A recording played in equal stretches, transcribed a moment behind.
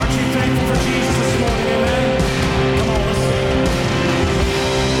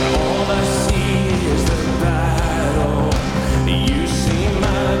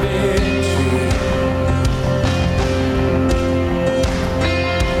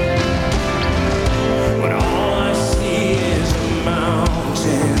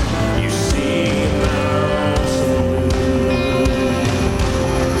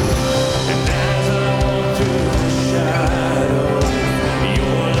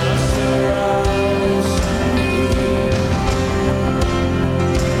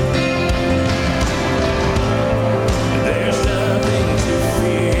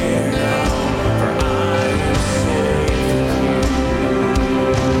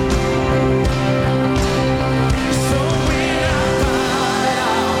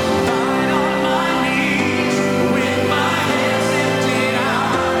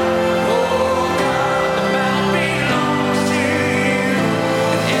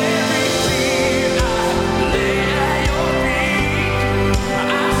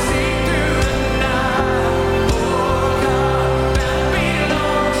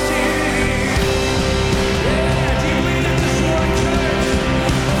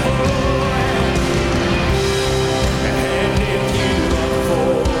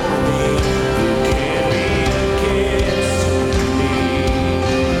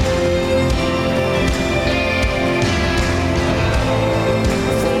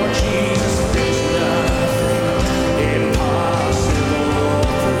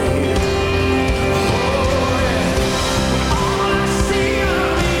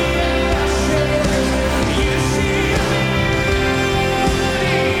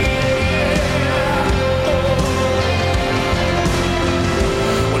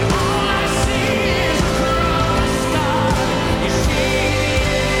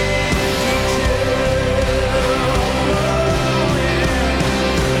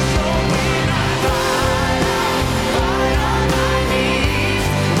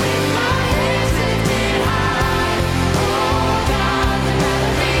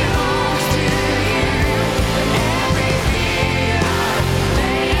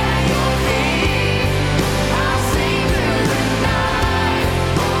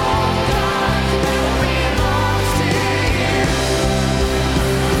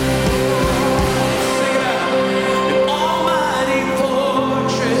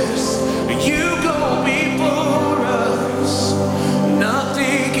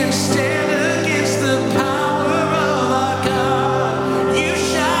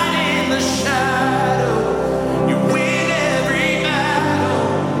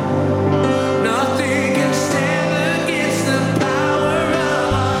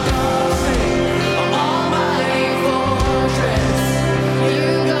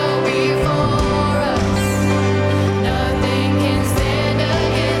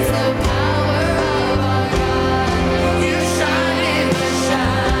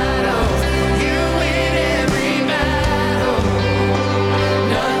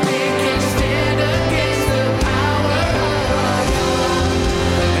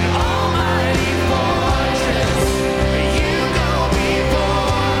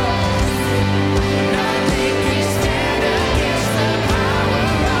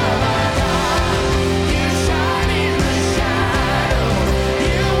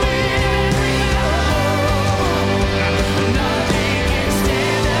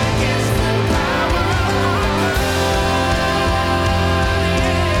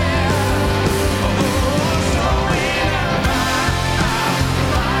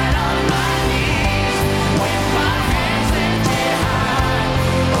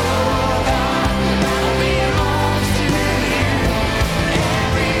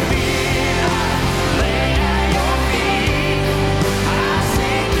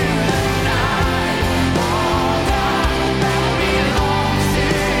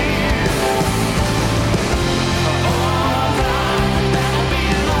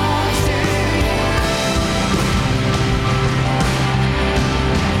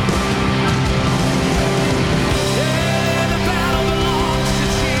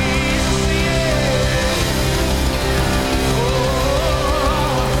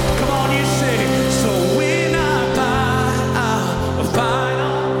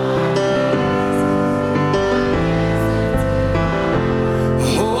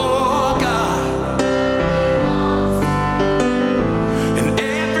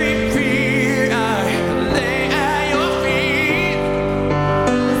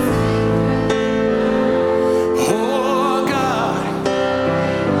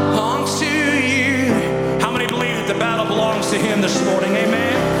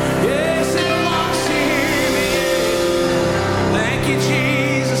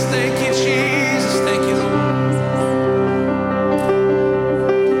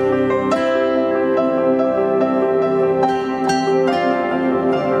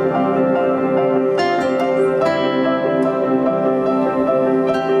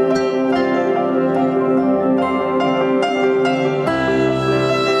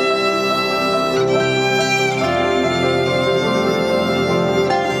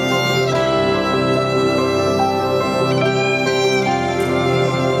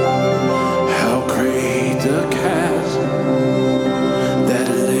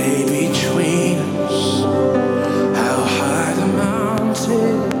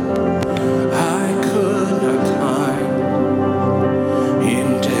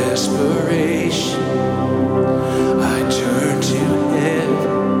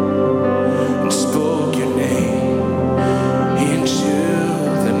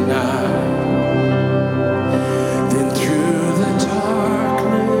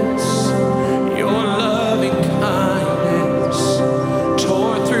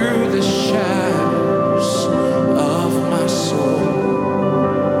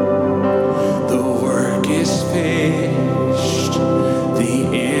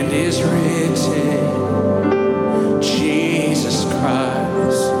end is written. Jesus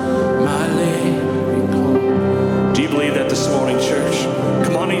Christ, my living hope. Do you believe that this morning, church?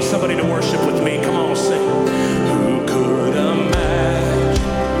 Come on, I need somebody to worship with me. Come on, sing. Who could imagine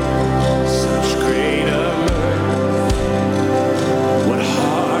such greater mirth? What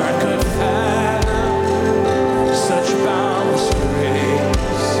heart could fathom such boundless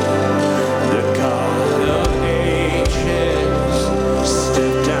grace? The God of ages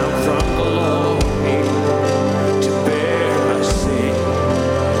stepped down from glory to bear my sin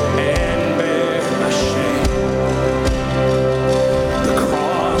and bear my shame. The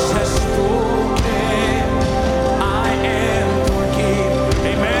cross has spoken, I am forgiven.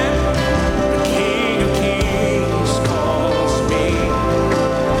 Amen. The King of Kings calls me.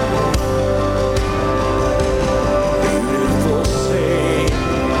 Beautiful Savior,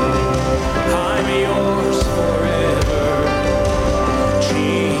 I'm yours forever.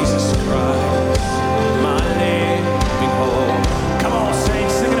 Jesus Christ, my living hope. Come on,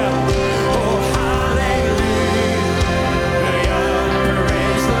 saints, sing it out. Oh, hallelujah.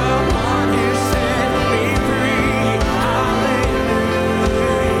 Praise the one who set me free. Hallelujah.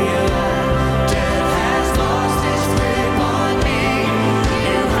 Death has lost its grip on me.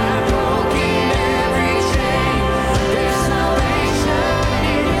 You have broken every chain. There's salvation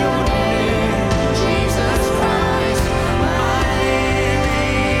in your name. Jesus Christ, my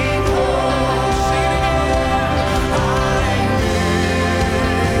living hope. Sing it again. Hallelujah.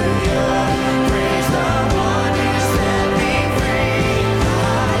 Praise the one who set me free.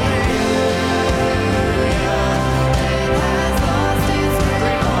 Hallelujah. Death has lost its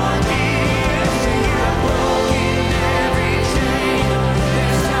grip on me. You have broken every chain.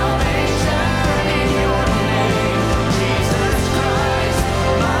 There's salvation in your name. Jesus Christ,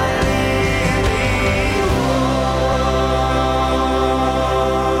 my living hope.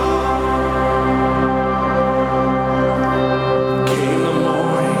 Came the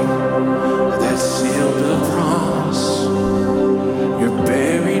morning that sealed the promise. Your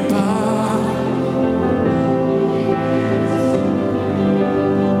buried body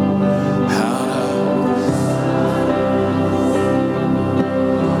out of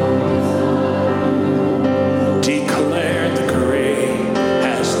declared the grave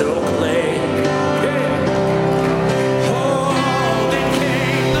has no claim. Yeah. Oh, then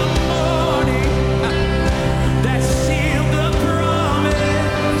came the morning that sealed the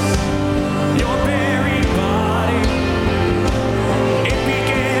promise. Your buried body, it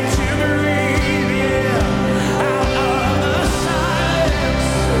began to breathe, yeah, out of the silence.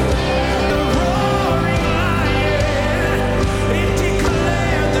 The roaring lion, it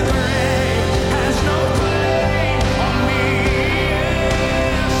declared the grave has no claim on me.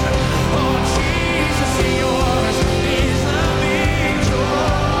 Yes. Oh, Jesus, yours is the victory.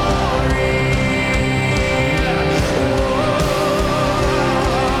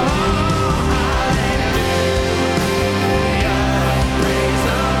 Praise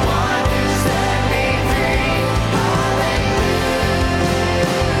the one who set me free.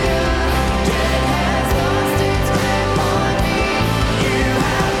 Death has lost its grip on me. You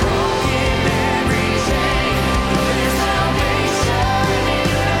have broken every chain. There's salvation in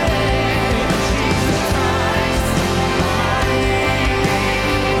your name. Jesus Christ, my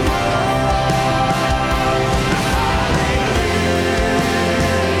living hope.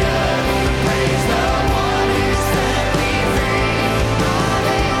 Praise the one who set me free.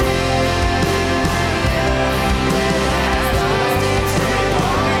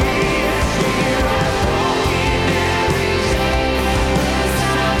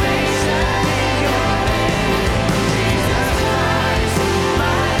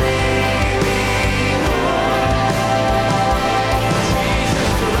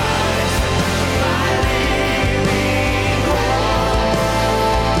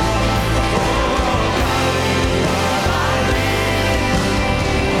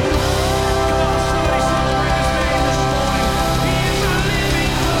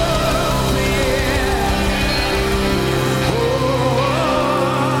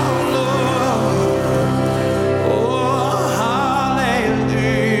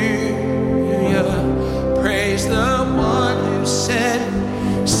 Praise the one who said,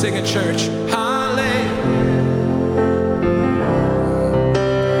 sing it, church. Hallelujah.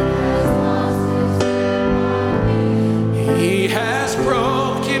 He has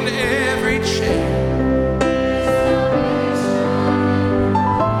broken every chain.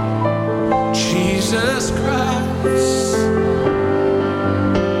 Jesus Christ.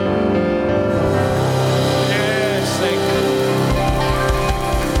 Yes, thank you.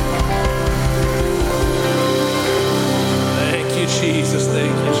 Thank you, Jesus.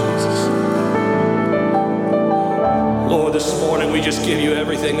 we just give you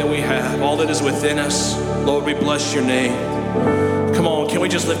everything that we have, all that is within us. Lord, we bless your name. Come on, can we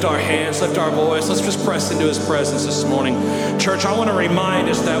just lift our hands, lift our voice? Let's just press into his presence this morning. Church, I want to remind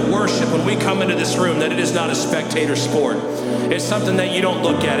us that worship, when we come into this room, that it is not a spectator sport. It's something that you don't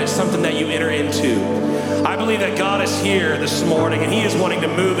look at. It's something that you enter into. I believe that God is here this morning, and he is wanting to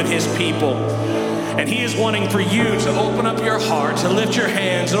move in his people. And he is wanting for you to open up your heart, to lift your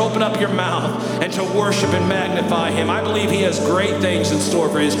hands and open up your mouth and to worship and magnify him. I believe he has great things in store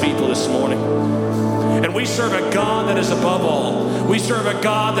for his people this morning. And we serve a God that is above all. We serve a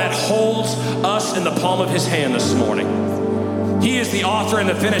God that holds us in the palm of his hand this morning. He is the author and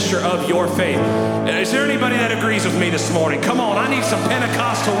the finisher of your faith. Is there anybody that agrees with me this morning? Come on, I need some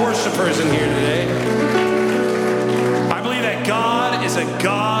Pentecostal worshipers in here today. I believe that God is a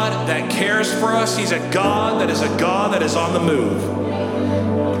God that cares for us. He's a God that is on the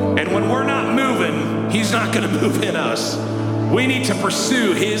move. And when we're not moving, he's not going to move in us. We need to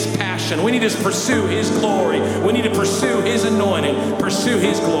pursue his passion. We need to pursue his glory. We need to pursue his anointing, pursue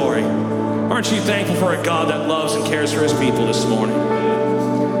his glory. Aren't you thankful for a God that loves and cares for his people this morning?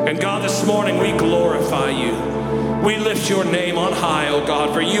 And God, this morning we glorify you. We lift your name on high, oh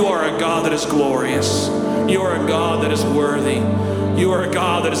God, for you are a God that is glorious. You are a God that is worthy. You are a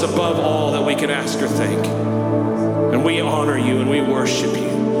God that is above all that we can ask or think. And we honor you and we worship you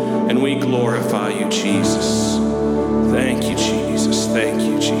and we glorify you, Jesus. Thank you, Jesus. Thank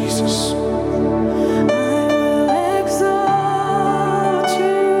you, Jesus.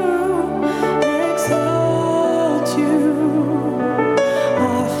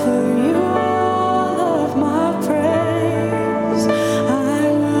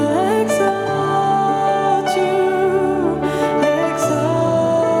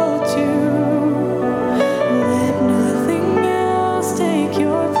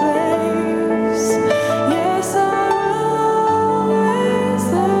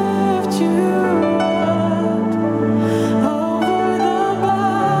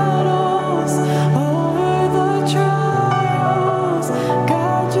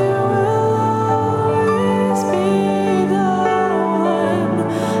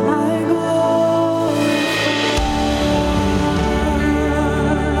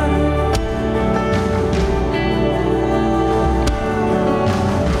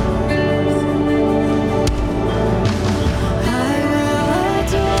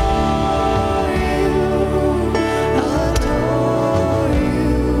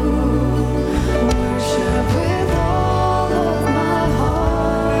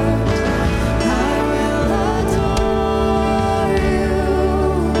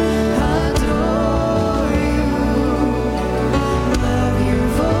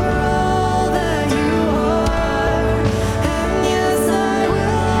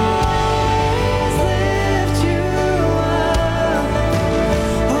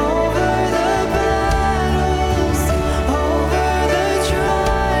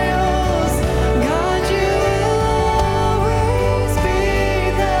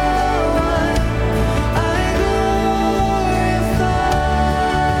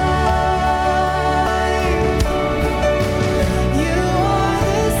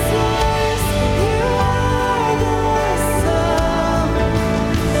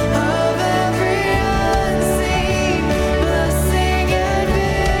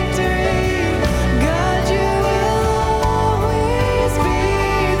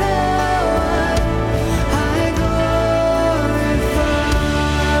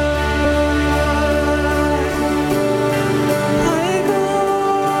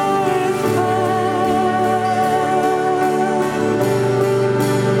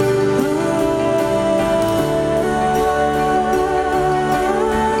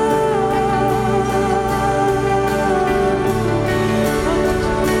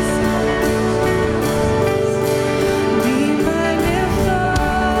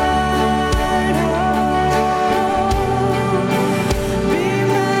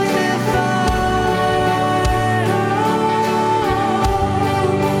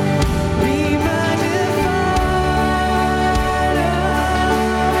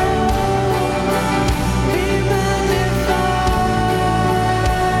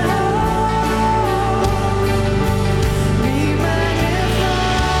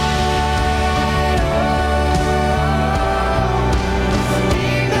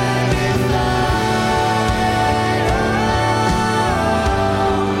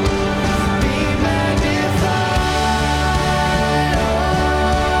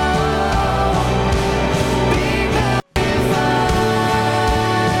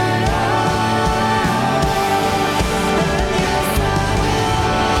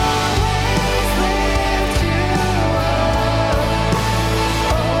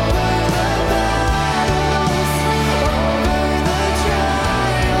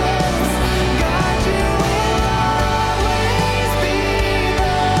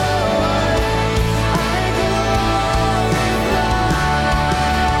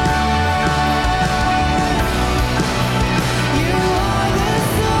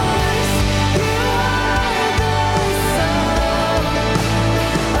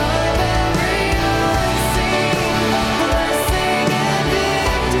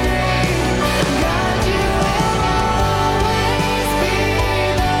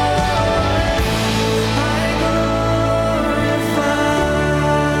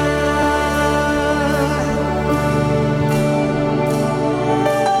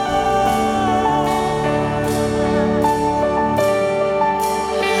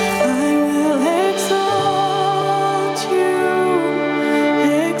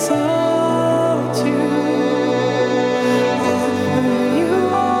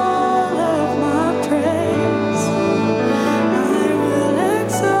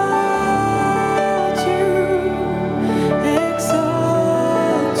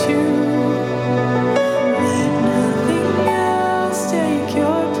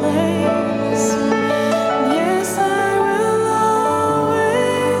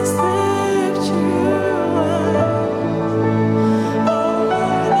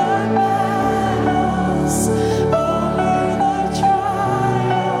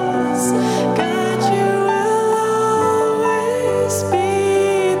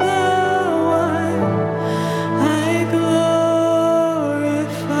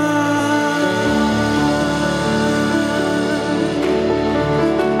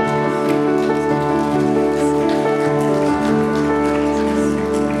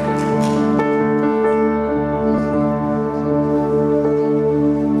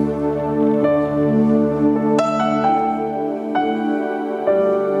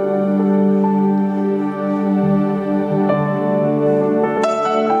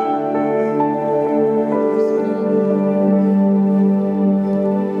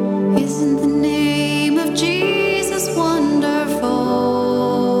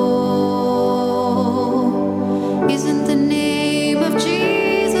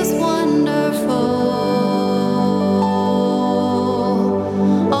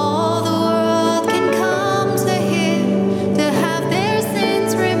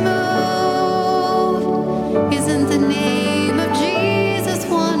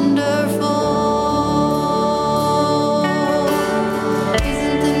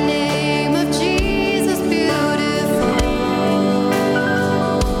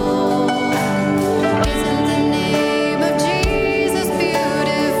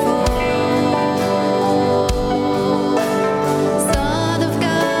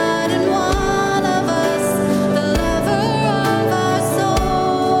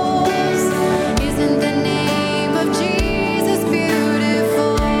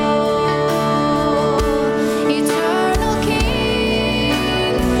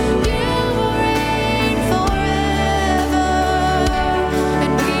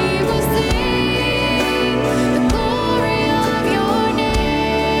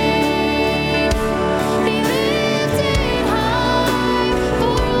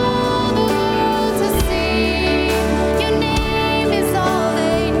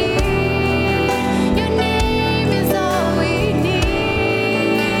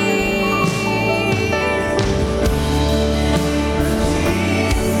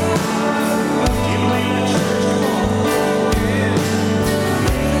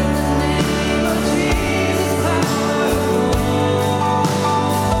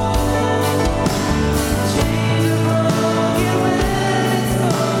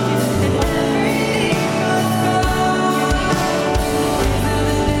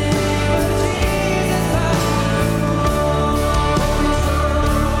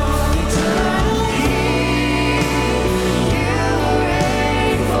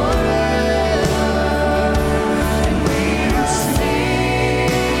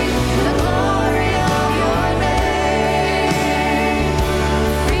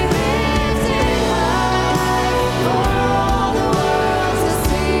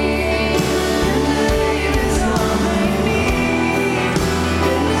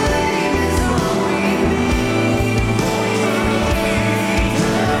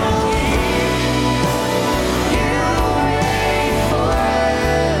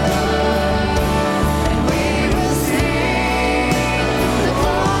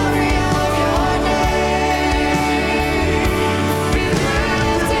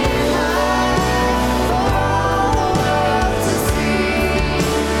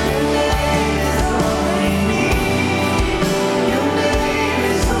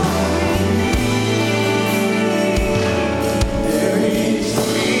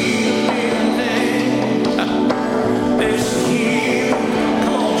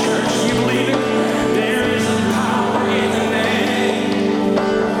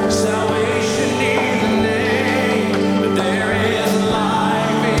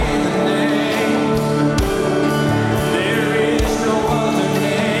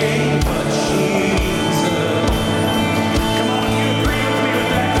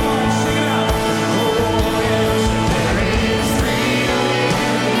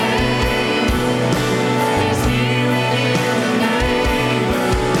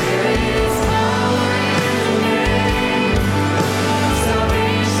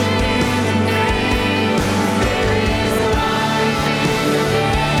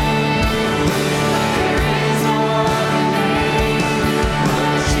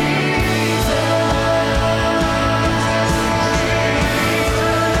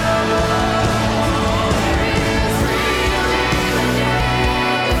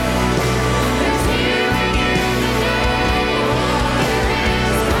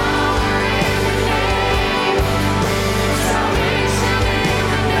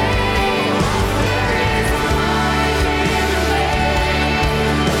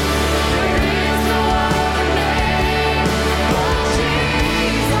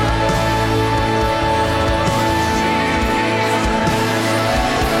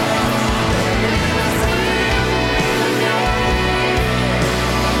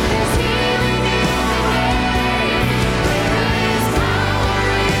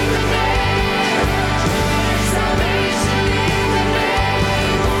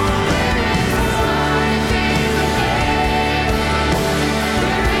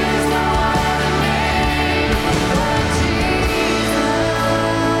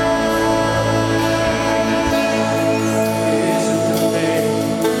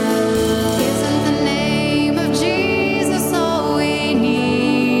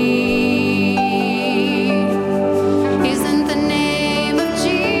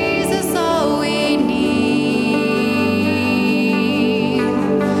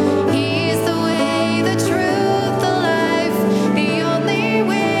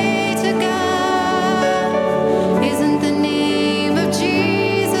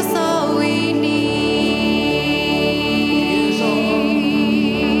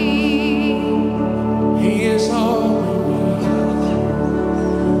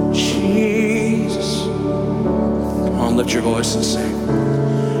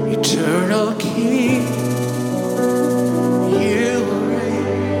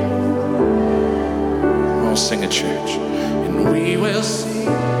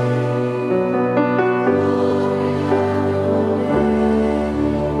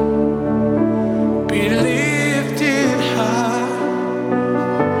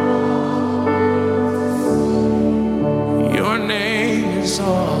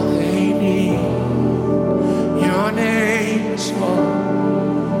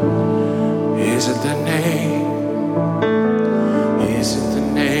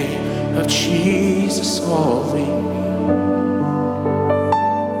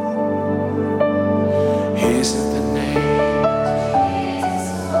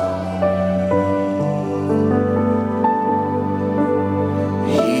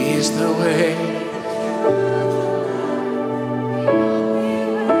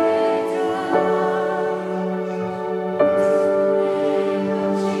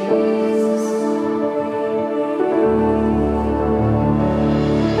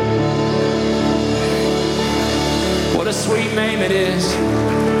 What a sweet name it is.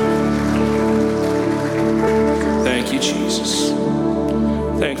 Thank you, Jesus.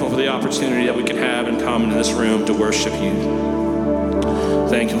 Thankful for the opportunity that we can have and come into this room to worship you.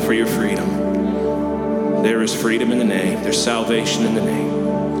 Thankful for your freedom. There is freedom in the name. There's salvation in the name.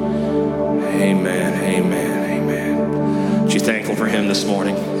 Amen, amen, amen. Aren't you thankful for him this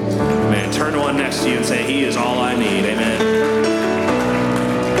morning? Man, turn to one next to you and say, he is all I need. Amen.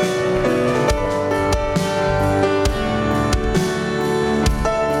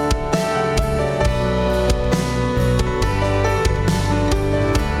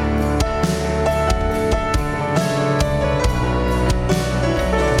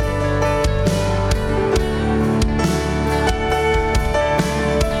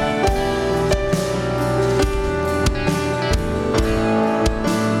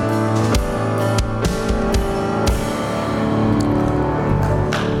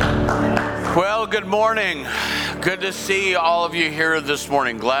 Good morning. Good to see all of you here this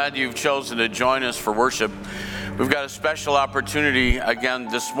morning. Glad you've chosen to join us for worship. We've got a special opportunity again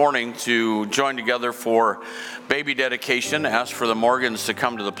this morning to join together for baby dedication. Ask for the Morgans to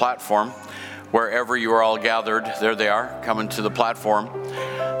come to the platform. Wherever you are all gathered, there they are, coming to the platform.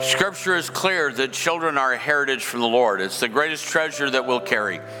 Scripture is clear that children are a heritage from the Lord. It's the greatest treasure that we'll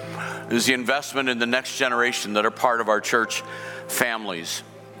carry. It is the investment in the next generation that are part of our church families.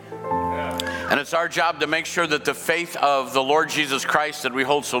 And it's our job to make sure that the faith of the Lord Jesus Christ that we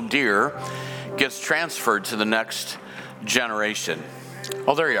hold so dear gets transferred to the next generation.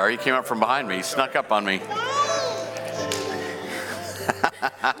 Oh, there you are. You came up from behind me. You snuck up on me.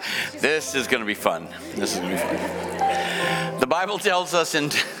 This is going to be fun. This is going to be fun. The Bible tells us in...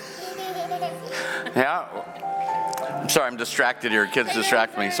 Yeah. I'm sorry, I'm distracted here. Kids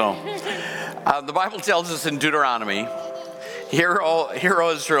distract me. So, the Bible tells us in Deuteronomy, Hear, O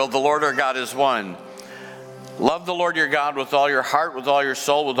Israel, the Lord our God is one. Love the Lord your God with all your heart, with all your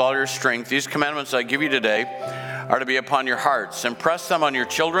soul, with all your strength. These commandments I give you today are to be upon your hearts. Impress them on your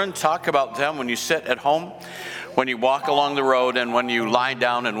children. Talk about them when you sit at home, when you walk along the road, and when you lie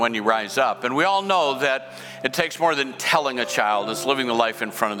down and when you rise up. And we all know that it takes more than telling a child. It's living the life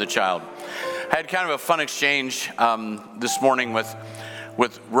in front of the child. I had kind of a fun exchange this morning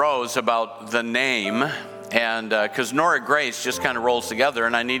with Rose about the name. And because Nora Grace just kind of rolls together,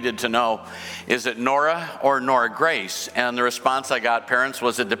 and I needed to know, is it Nora or Nora Grace? And the response I got, parents,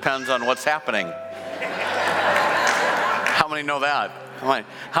 was it depends on what's happening. How many know that?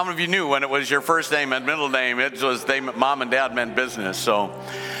 How many of you knew when it was your first name and middle name, it was mom and dad meant business? So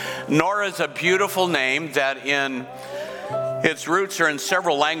Nora is a beautiful name that its roots are in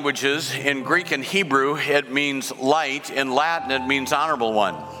several languages. In Greek and Hebrew, it means light. In Latin, it means honorable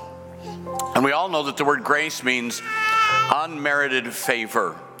one. And we all know that the word grace means unmerited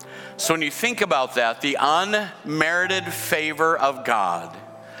favor. So when you think about that, the unmerited favor of God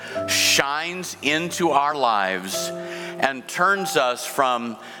shines into our lives and turns us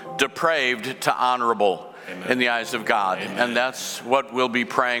from depraved to honorable in the eyes of God. Amen. And that's what we'll be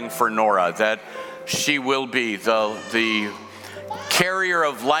praying for Nora, that she will be the carrier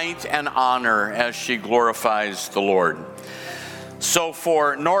of light and honor as she glorifies the Lord. So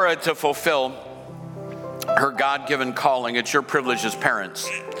for Nora to fulfill her God-given calling, it's your privilege as parents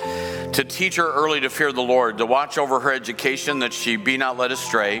to teach her early to fear the Lord, to watch over her education that she be not led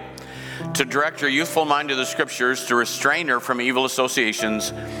astray, to direct her youthful mind to the Scriptures, to restrain her from evil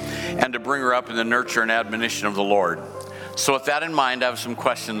associations, and to bring her up in the nurture and admonition of the Lord. So with that in mind, I have some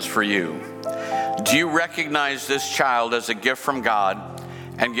questions for you. Do you recognize this child as a gift from God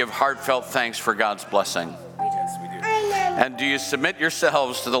and give heartfelt thanks for God's blessing? And do you submit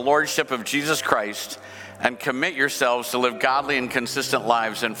yourselves to the Lordship of Jesus Christ and commit yourselves to live godly and consistent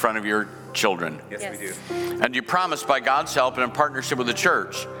lives in front of your children? Yes, we do. And you promise by God's help and in partnership with the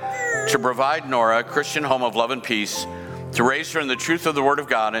church to provide Nora a Christian home of love and peace, to raise her in the truth of the Word of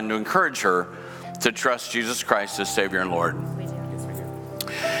God, and to encourage her to trust Jesus Christ as Savior and Lord. Yes, we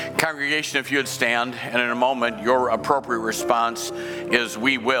do. Congregation, if you would stand, and in a moment your appropriate response is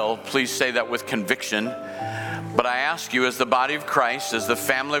we will. Please say that with conviction. But I ask you, as the body of Christ, as the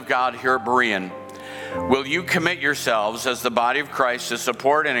family of God here at Berean, will you commit yourselves as the body of Christ to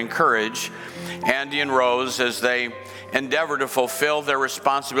support and encourage Andy and Rose as they endeavor to fulfill their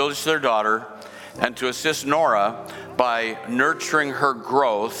responsibilities to their daughter and to assist Nora by nurturing her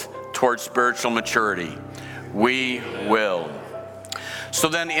growth towards spiritual maturity? We will. So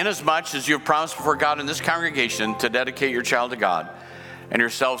then, inasmuch as you have promised before God in this congregation to dedicate your child to God and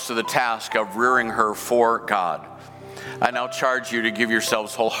yourselves to the task of rearing her for God, I now charge you to give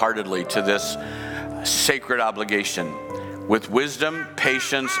yourselves wholeheartedly to this sacred obligation with wisdom,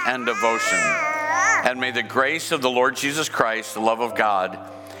 patience, and devotion. And may the grace of the Lord Jesus Christ, the love of God,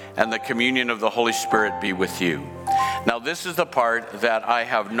 and the communion of the Holy Spirit be with you. Now, this is the part that I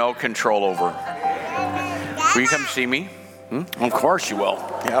have no control over. Will you come see me? Of course you will.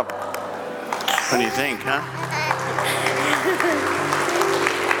 Yep. What do you think, huh?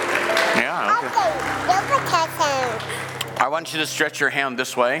 Yeah, okay. I want you to stretch your hand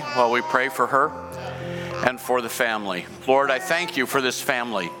this way while we pray for her and for the family. Lord, I thank you for this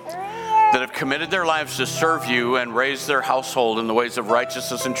family that have committed their lives to serve you and raise their household in the ways of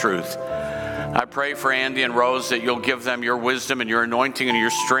righteousness and truth. I pray for Andy and Rose that you'll give them your wisdom and your anointing and your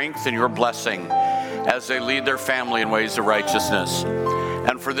strength and your blessing as they lead their family in ways of righteousness.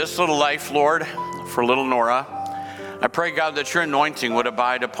 And for this little life, Lord, for little Nora, I pray, God, that your anointing would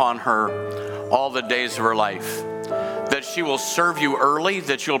abide upon her all the days of her life, that she will serve you early,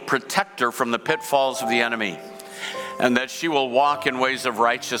 that you'll protect her from the pitfalls of the enemy, and that she will walk in ways of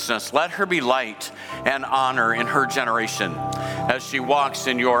righteousness. Let her be light and honor in her generation as she walks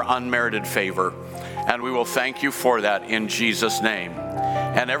in your unmerited favor. And we will thank you for that in Jesus' name.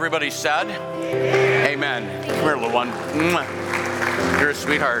 And everybody said, amen. Come here, little one. You're a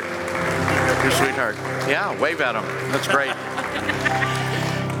sweetheart. You're a sweetheart. Yeah, wave at him. That's great.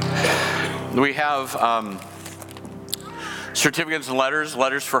 We have certificates and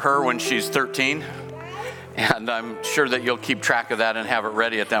letters for her when she's 13. And I'm sure that you'll keep track of that and have it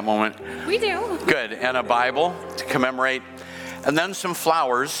ready at that moment. We do. Good. And a Bible to commemorate. And then some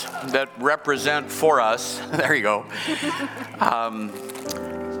flowers that represent for us, there you go,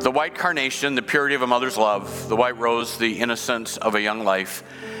 the white carnation, the purity of a mother's love, the white rose, the innocence of a young life,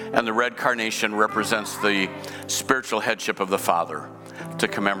 and the red carnation represents the spiritual headship of the Father to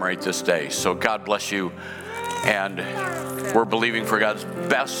commemorate this day. So God bless you. And we're believing for God's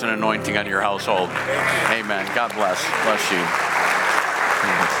best and anointing on your household. Amen. God bless. Bless you.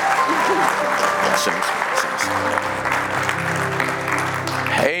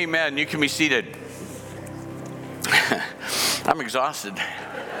 Amen. You can be seated. I'm exhausted.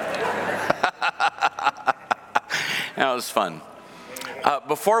 That was fun.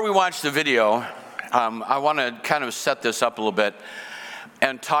 Before we watch the video, I want to kind of set this up a little bit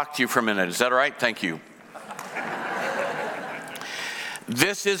and talk to you for a minute. Is that all right? Thank you.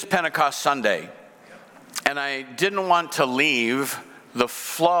 This is Pentecost Sunday, and I didn't want to leave the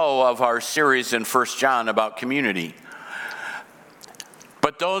flow of our series in 1 John about community.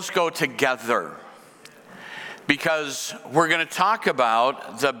 But those go together because we're going to talk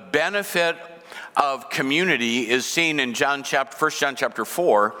about the benefit of community is seen in 1 John chapter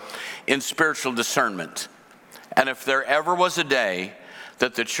 4 in spiritual discernment. And if there ever was a day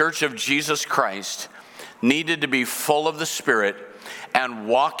that the Church of Jesus Christ needed to be full of the Spirit and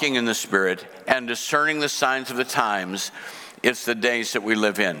walking in the Spirit and discerning the signs of the times, it's the days that we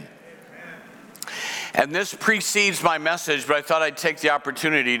live in. And this precedes my message, but I thought I'd take the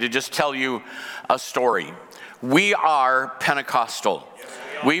opportunity to just tell you a story. We are Pentecostal.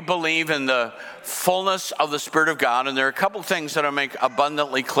 We believe in the fullness of the Spirit of God, and there are a couple things that I make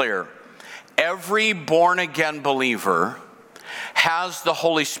abundantly clear. Every born-again believer has the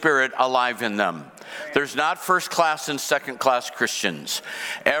Holy Spirit alive in them. There's not first-class and second-class Christians.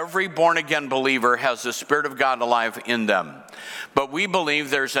 Every born-again believer has the Spirit of God alive in them. But we believe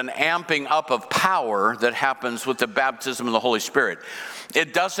there's an amping up of power that happens with the baptism of the Holy Spirit.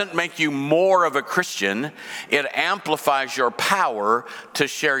 It doesn't make you more of a Christian. It amplifies your power to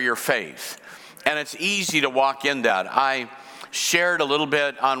share your faith. And it's easy to walk in that. I shared a little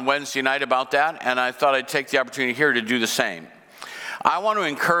bit on Wednesday night about that, and I thought I'd take the opportunity here to do the same. I want to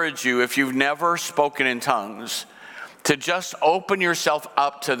encourage you, if you've never spoken in tongues, to just open yourself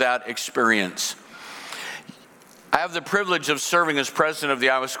up to that experience. I have the privilege of serving as president of the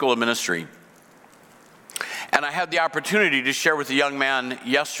Iowa School of Ministry. And I had the opportunity to share with a young man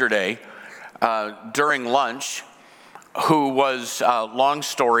yesterday during lunch who was, long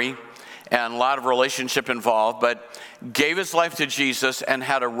story and a lot of relationship involved, but gave his life to Jesus and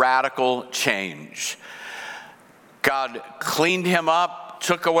had a radical change. God cleaned him up,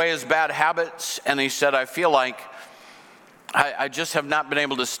 took away his bad habits, and he said, I feel like I just have not been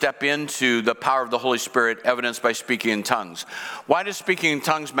able to step into the power of the Holy Spirit evidenced by speaking in tongues. Why does speaking in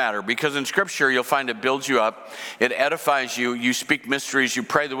tongues matter? Because in Scripture, you'll find it builds you up, it edifies you, you speak mysteries, you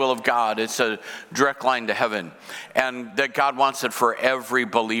pray the will of God. It's a direct line to heaven. And that God wants it for every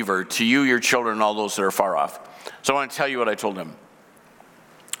believer, to you, your children, and all those that are far off. So I want to tell you what I told him.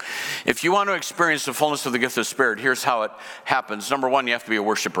 If you want to experience the fullness of the gift of the Spirit, here's how it happens. Number one, you have to be a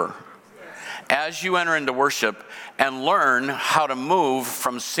worshiper. as you enter into worship and learn how to move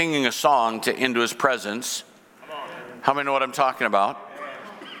from singing a song to into his presence. How many know what I'm talking about?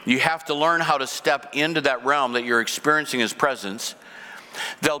 You have to learn how to step into that realm that you're experiencing his presence.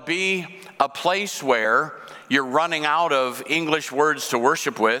 There'll be a place where you're running out of English words to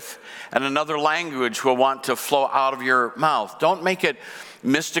worship with, and another language will want to flow out of your mouth. Don't make it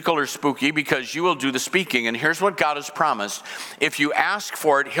mystical or spooky, because you will do the speaking. And here's what God has promised. If you ask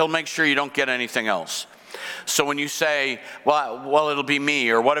for it, he'll make sure you don't get anything else. So when you say, well, it'll be me,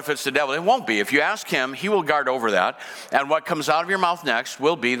 or what if it's the devil? It won't be. If you ask him, he will guard over that. And what comes out of your mouth next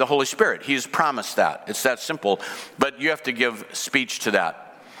will be the Holy Spirit. He's promised that. It's that simple. But you have to give speech to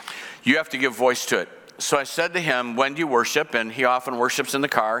that. You have to give voice to it. So I said to him, when do you worship? And he often worships in the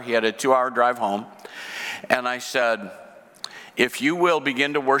car. He had a 2-hour drive home. And I said, if you will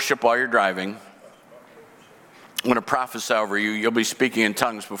begin to worship while you're driving, I'm going to prophesy over you. You'll be speaking in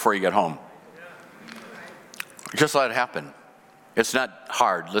tongues before you get home. Just let it happen. It's not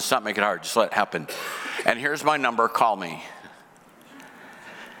hard. Let's not make it hard. Just let it happen. And here's my number. Call me.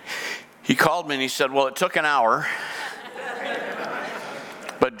 He called me and he said, well, it took an hour.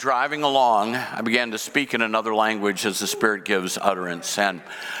 But driving along, I began to speak in another language as the Spirit gives utterance. And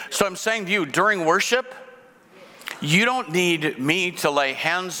so I'm saying to you, during worship, you don't need me to lay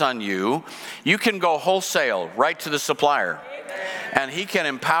hands on you. You can go wholesale right to the supplier. And he can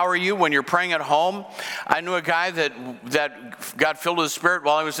empower you when you're praying at home. I knew a guy that got filled with the Spirit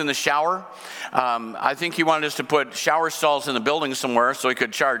while he was in the shower. I think he wanted us to put shower stalls in the building somewhere so he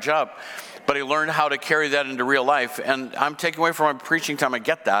could charge up. But he learned how to carry that into real life. And I'm taking away from my preaching time, I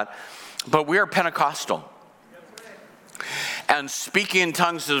get that. But we are Pentecostal. And speaking in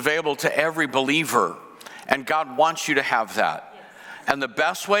tongues is available to every believer. And God wants you to have that. And the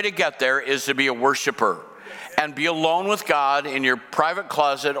best way to get there is to be a worshiper. And be alone with God in your private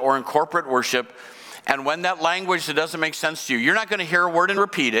closet or in corporate worship. And when that language that doesn't make sense to you, you're not going to hear a word and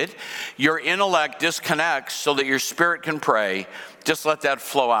repeat it. Your intellect disconnects so that your spirit can pray. Just let that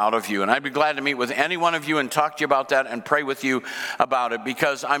flow out of you. And I'd be glad to meet with any one of you and talk to you about that and pray with you about it.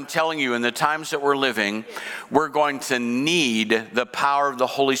 Because I'm telling you, in the times that we're living, we're going to need the power of the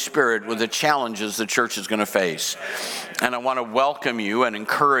Holy Spirit with the challenges the church is going to face. And I want to welcome you and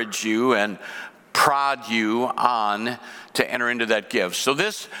encourage you and prod you on to enter into that gift. So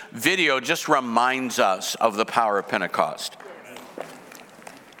this video just reminds us of the power of Pentecost.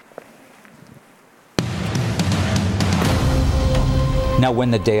 Now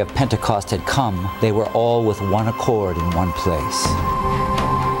when the day of Pentecost had come, they were all with one accord in one place.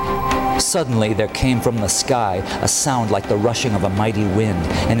 Suddenly there came from the sky a sound like the rushing of a mighty wind,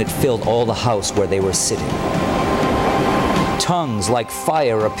 and it filled all the house where they were sitting. Tongues like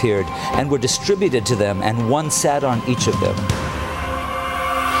fire appeared and were distributed to them, and one sat on each of them.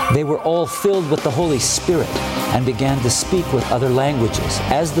 They were all filled with the Holy Spirit and began to speak with other languages,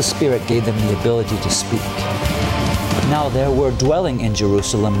 as the Spirit gave them the ability to speak. Now there were dwelling in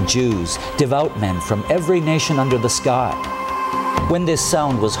Jerusalem Jews, devout men from every nation under the sky. When this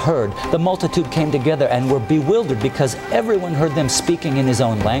sound was heard, the multitude came together and were bewildered because everyone heard them speaking in his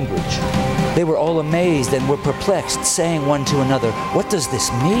own language. They were all amazed and were perplexed, saying one to another, "What does this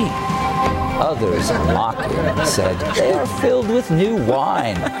mean?" Others, mocking, said, "They are filled with new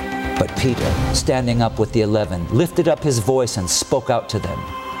wine." But Peter, standing up with the 11, lifted up his voice and spoke out to them.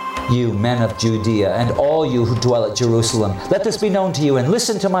 "You men of Judea, and all you who dwell at Jerusalem, let this be known to you, and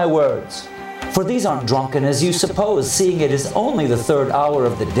listen to my words. For these aren't drunken as you suppose, seeing it is only the 3rd hour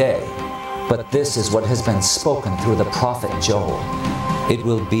of the day. But this is what has been spoken through the prophet Joel. It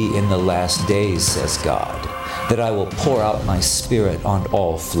will be in the last days, says God, that I will pour out my Spirit on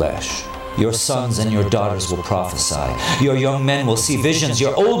all flesh. Your sons and your daughters will prophesy. Your young men will see visions.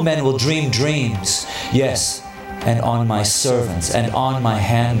 Your old men will dream dreams. Yes, and on my servants and on my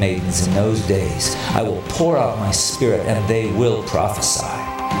handmaidens in those days, I will pour out my Spirit, and they will prophesy.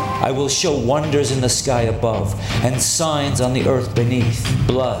 I will show wonders in the sky above and signs on the earth beneath,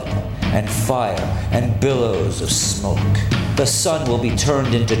 blood and fire and billows of smoke. The sun will be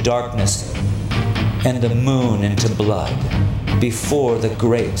turned into darkness and the moon into blood before the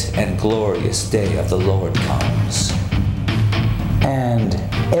great and glorious day of the Lord comes. And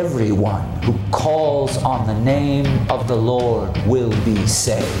everyone who calls on the name of the Lord will be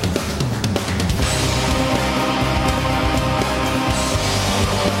saved."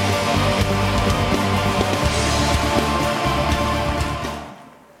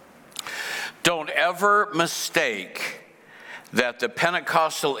 Don't ever mistake that the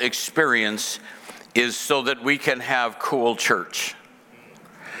Pentecostal experience is so that we can have cool church.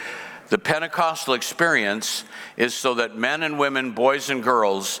 The Pentecostal experience is so that men and women, boys and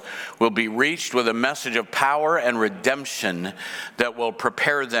girls, will be reached with a message of power and redemption that will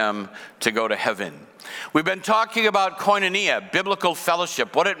prepare them to go to heaven. We've been talking about koinonia, biblical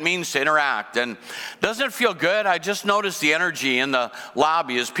fellowship, what it means to interact. And doesn't it feel good? I just noticed the energy in the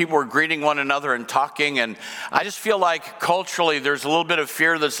lobby as people were greeting one another and talking. And I just feel like culturally there's a little bit of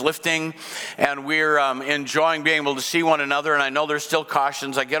fear that's lifting. And we're enjoying being able to see one another. And I know there's still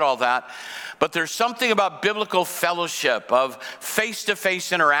cautions. I get all that. But there's something about biblical fellowship, of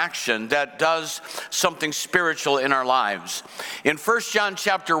face-to-face interaction, that does something spiritual in our lives. In 1 John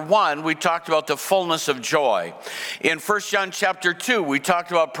chapter 1, we talked about the fullness of joy. In 1 John chapter 2, we talked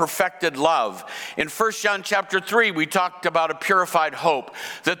about perfected love. In 1 John chapter 3, we talked about a purified hope.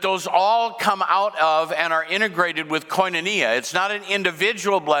 That those all come out of and are integrated with koinonia. It's not an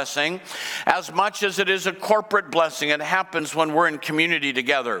individual blessing as much as it is a corporate blessing. It happens when we're in community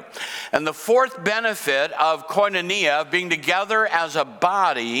together. And the fourth benefit of koinonia, being together as a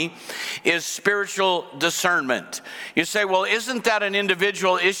body, is spiritual discernment. You say, well, isn't that an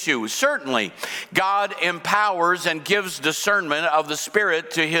individual issue? Certainly. God empowers and gives discernment of the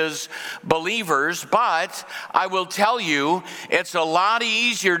Spirit to His believers, but I will tell you, it's a lot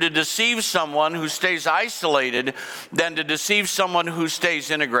easier to deceive someone who stays isolated than to deceive someone who stays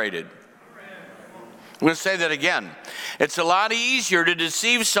integrated. I'm going to say that again. It's a lot easier to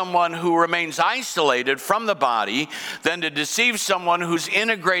deceive someone who remains isolated from the body than to deceive someone who's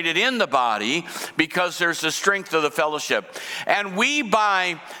integrated in the body, because there's the strength of the fellowship. And we,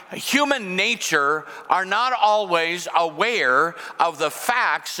 by human nature, are not always aware of the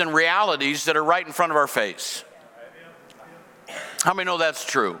facts and realities that are right in front of our face. How many know that's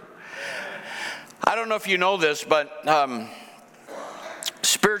true? I don't know if you know this, but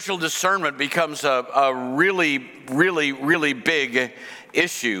spiritual discernment becomes a really, really, really big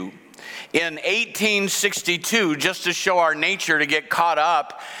issue. In 1862, just to show our nature to get caught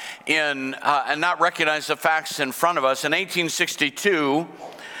up in and not recognize the facts in front of us, in 1862,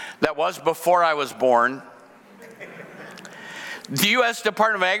 that was before I was born, the U.S.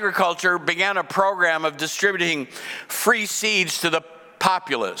 Department of Agriculture began a program of distributing free seeds to the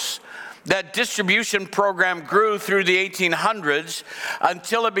populace. That distribution program grew through the 1800s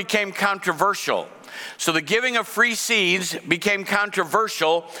until it became controversial. So the giving of free seeds became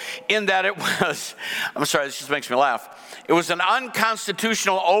controversial in that it was, I'm sorry, this just makes me laugh. It was an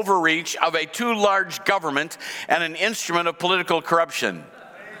unconstitutional overreach of a too large government and an instrument of political corruption.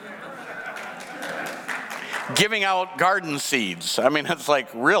 Giving out garden seeds. I mean, it's like,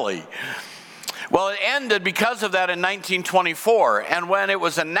 really? Well, it ended because of that in 1924, and when it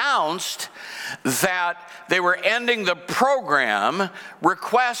was announced that they were ending the program,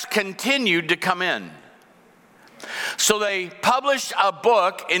 requests continued to come in. So they published a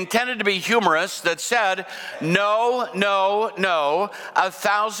book intended to be humorous that said, no, no, no,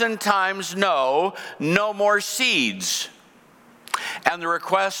 1,000 times no, no more seeds. And the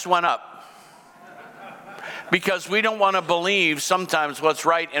requests went up. Because we don't want to believe sometimes what's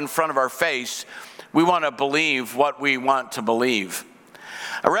right in front of our face. We want to believe what we want to believe.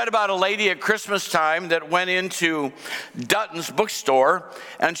 I read about a lady at Christmas time that went into Dutton's bookstore,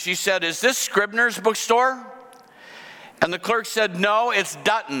 and she said, "Is this Scribner's bookstore?" And the clerk said, "No, it's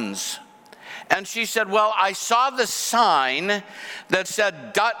Dutton's." And she said, "Well, I saw the sign that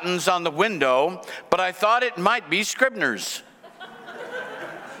said Dutton's on the window, but I thought it might be Scribner's."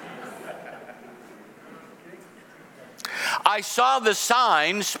 I saw the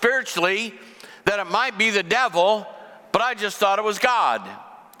sign spiritually that it might be the devil, but I just thought it was God.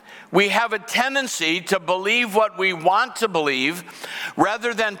 We have a tendency to believe what we want to believe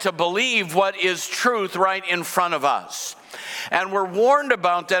rather than to believe what is truth right in front of us. And we're warned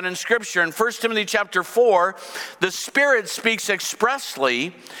about that in Scripture. In 1 Timothy chapter 4, the Spirit speaks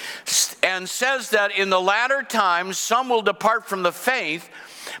expressly and says that in the latter times some will depart from the faith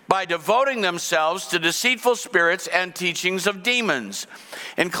by devoting themselves to deceitful spirits and teachings of demons.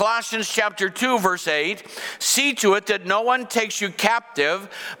 In Colossians chapter 2, verse 8, see to it that no one takes you captive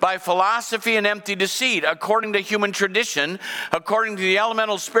by philosophy and empty deceit, according to human tradition, according to the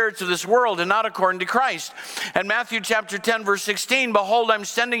elemental spirits of this world, and not according to Christ. And Matthew chapter 10, verse 16, behold, I'm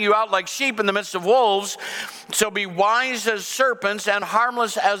sending you out like sheep in the midst of wolves, so be wise as serpents and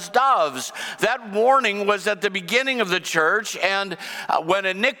harmless as doves. That warning was at the beginning of the church, and when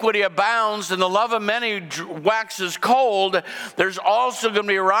iniquity iniquity abounds and the love of many waxes cold, there's also going to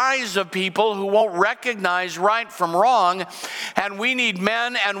be a rise of people who won't recognize right from wrong. And we need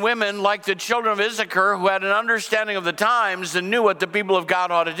men and women like the children of Issachar who had an understanding of the times and knew what the people of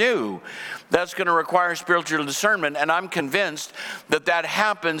God ought to do. That's going to require spiritual discernment, and I'm convinced that that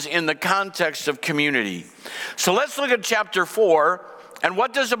happens in the context of community. So let's look at chapter 4. And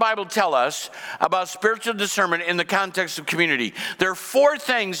what does the Bible tell us about spiritual discernment in the context of community? There are 4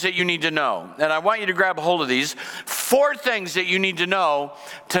 things that you need to know, and I want you to grab a hold of these. 4 things that you need to know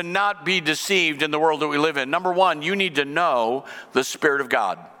to not be deceived in the world that we live in. Number 1, you need to know the Spirit of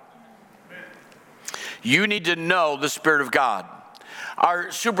God. You need to know the Spirit of God.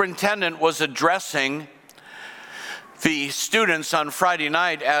 Our superintendent was addressing the students on Friday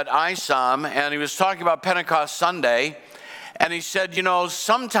night at ISOM, and he was talking about Pentecost Sunday. And he said, you know,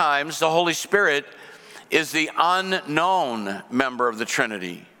 sometimes the Holy Spirit is the unknown member of the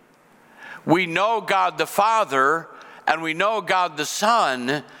Trinity. We know God the Father and we know God the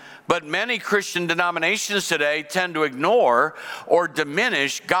Son, but many Christian denominations today tend to ignore or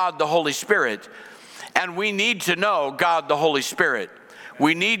diminish God the Holy Spirit. And we need to know God the Holy Spirit.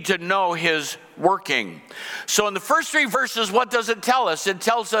 We need to know His working. So in the first 3 verses, what does it tell us? It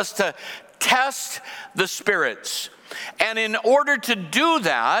tells us to test the spirits. And in order to do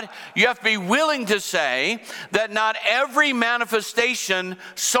that, you have to be willing to say that not every manifestation,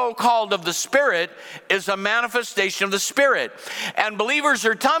 so-called of the Spirit, is a manifestation of the Spirit. And believers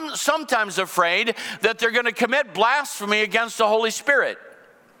are sometimes afraid that they're going to commit blasphemy against the Holy Spirit.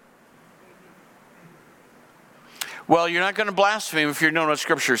 Well, you're not going to blaspheme if you're doing what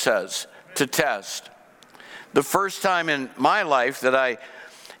Scripture says, to test. The first time in my life that I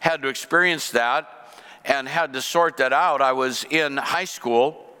had to experience that and had to sort that out, I was in high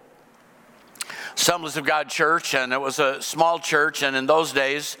school, Assemblies of God Church, and it was a small church, and in those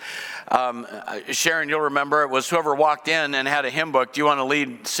days, Sharon, you'll remember, it was whoever walked in and had a hymn book, do you want to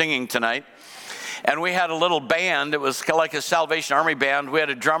lead singing tonight? And we had a little band. It was like a Salvation Army band. We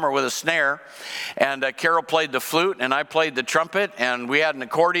had a drummer with a snare, and Carol played the flute, and I played the trumpet, and we had an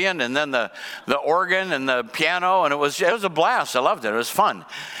accordion, and then the organ and the piano, and it was a blast. I loved it. It was fun.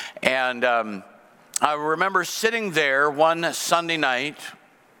 And I remember sitting there one Sunday night,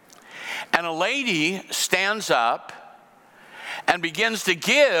 and a lady stands up and begins to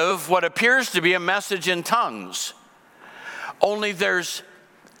give what appears to be a message in tongues. Only there's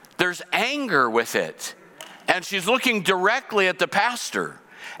anger with it. And she's looking directly at the pastor.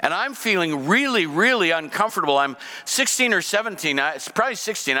 And I'm feeling really, really uncomfortable. I'm 16 or 17. It's probably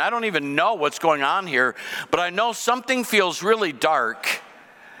 16. I don't even know what's going on here. But I know something feels really dark.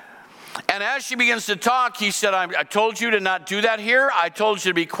 And as she begins to talk, he said, I told you to not do that here. I told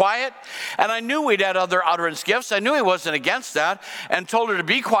you to be quiet. And I knew we'd had other utterance gifts. I knew he wasn't against that, and told her to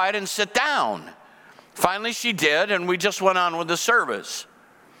be quiet and sit down. Finally, she did, and we just went on with the service.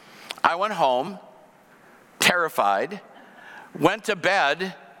 I went home, terrified, went to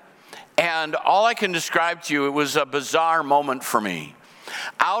bed, and all I can describe to you, it was a bizarre moment for me.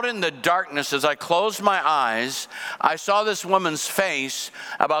 Out in the darkness, as I closed my eyes, I saw this woman's face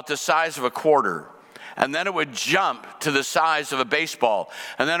about the size of a quarter. And then it would jump to the size of a baseball.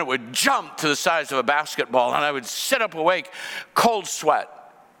 And then it would jump to the size of a basketball. And I would sit up awake, cold sweat.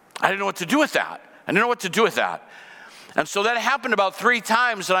 I didn't know what to do with that. And so that happened about 3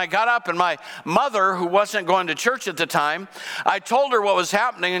 times, and I got up, and my mother, who wasn't going to church at the time, I told her what was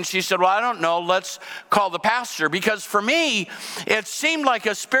happening, and she said, well, I don't know, let's call the pastor. Because for me, it seemed like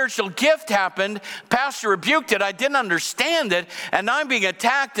a spiritual gift happened. Pastor rebuked it. I didn't understand it, and I'm being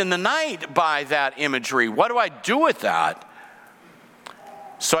attacked in the night by that imagery. What do I do with that?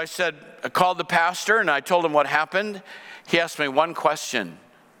 So I called the pastor, and I told him what happened. He asked me one question.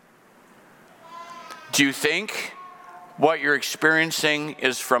 Do you think what you're experiencing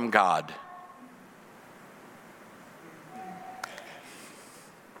is from God?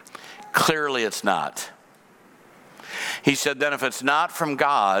 Clearly it's not. He said, then if it's not from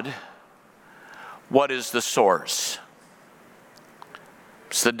God, what is the source?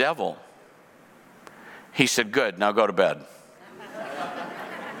 It's the devil. He said, good, now go to bed.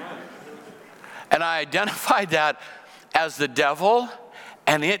 And I identified that as the devil,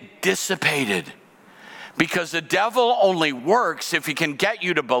 and it dissipated. Because the devil only works if he can get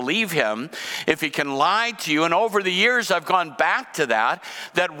you to believe him, if he can lie to you. And over the years, I've gone back to that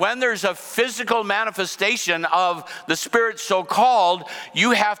when there's a physical manifestation of the Spirit so-called,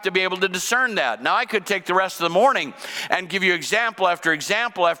 you have to be able to discern that. Now, I could take the rest of the morning and give you example after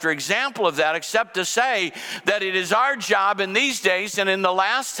example after example of that, except to say that it is our job in these days and in the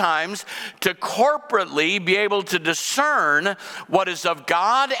last times to corporately be able to discern what is of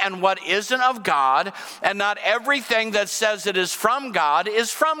God and what isn't of God. And not everything that says it is from God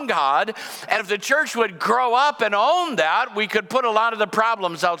is from God. And if the church would grow up and own that, we could put a lot of the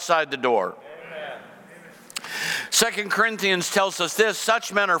problems outside the door. Amen. 2 Corinthians tells us this: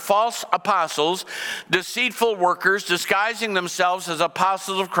 such men are false apostles, deceitful workers, disguising themselves as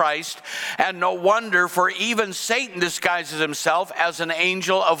apostles of Christ. And no wonder, for even Satan disguises himself as an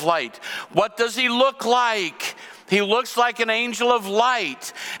angel of light. What does he look like? He looks like an angel of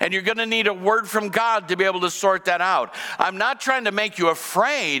light, and you're going to need a word from God to be able to sort that out. I'm not trying to make you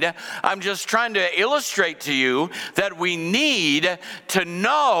afraid. I'm just trying to illustrate to you that we need to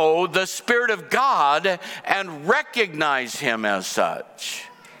know the Spirit of God and recognize him as such.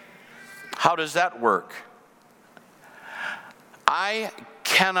 How does that work? I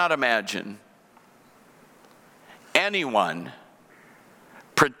cannot imagine anyone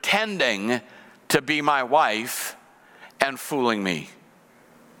pretending to be my wife and fooling me.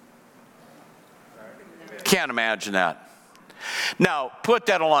 Can't imagine that. Now, put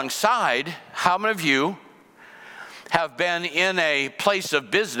that alongside, how many of you have been in a place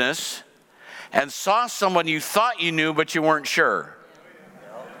of business and saw someone you thought you knew but you weren't sure?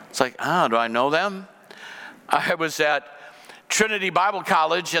 It's like, do I know them? I was at Trinity Bible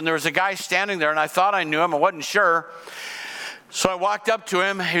College, and there was a guy standing there, and I thought I knew him. I wasn't sure. So I walked up to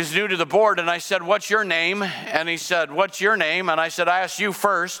him. He was new to the board, and I said, "What's your name?" And he said, "What's your name?" And I said, "I asked you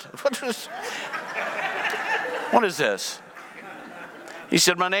first." What is this? He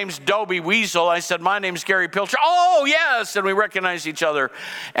said, "My name's Dobie Weasel." I said, "My name's Gary Pilcher." "Oh, yes." And we recognized each other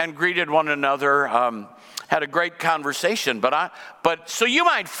and greeted one another. Had a great conversation. But so you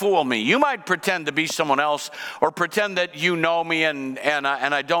might fool me. You might pretend to be someone else, or pretend that you know me and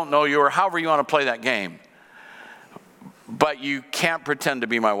I don't know you, or however you want to play that game. But you can't pretend to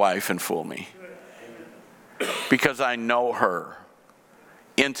be my wife and fool me, because I know her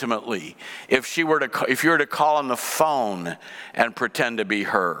intimately. If you were to call on the phone and pretend to be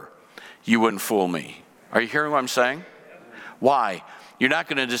her, you wouldn't fool me. Are you hearing what I'm saying? Why? You're not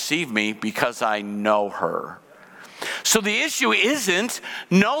going to deceive me because I know her. So the issue isn't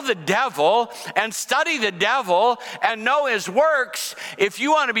know the devil and study the devil and know his works. If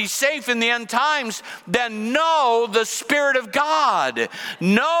you want to be safe in the end times, then know the Spirit of God.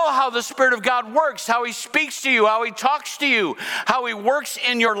 Know how the Spirit of God works, how he speaks to you, how he talks to you, how he works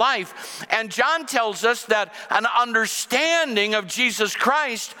in your life. And John tells us that an understanding of Jesus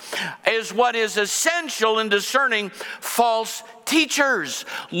Christ is what is essential in discerning false teachers.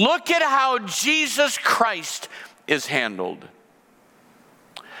 Look at how Jesus Christ is handled.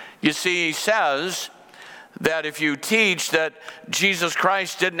 You see, he says that if you teach that Jesus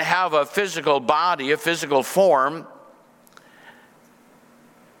Christ didn't have a physical body, a physical form,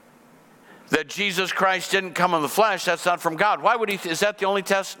 that Jesus Christ didn't come in the flesh, that's not from God. Why would he? Is that the only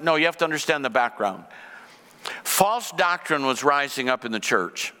test? No, you have to understand the background. False doctrine was rising up in the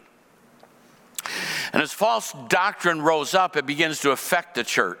church. And as false doctrine rose up, it begins to affect the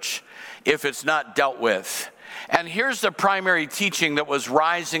church if it's not dealt with. And here's the primary teaching that was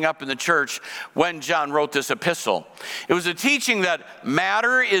rising up in the church when John wrote this epistle. It was a teaching that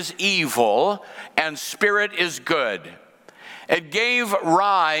matter is evil and spirit is good. It gave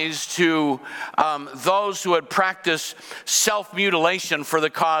rise to those who had practiced self-mutilation for the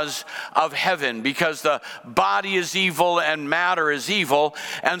cause of heaven, because the body is evil and matter is evil.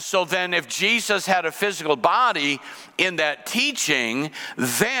 And so then if Jesus had a physical body in that teaching,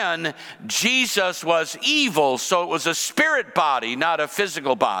 then Jesus was evil. So it was a spirit body, not a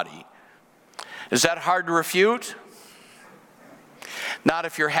physical body. Is that hard to refute? Not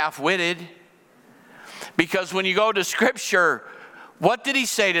if you're half-witted. Because when you go to Scripture, what did he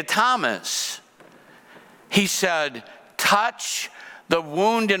say to Thomas? He said, "Touch the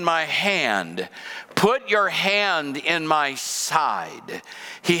wound in my hand. Put your hand in my side."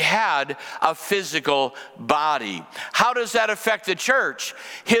 He had a physical body. How does that affect the church?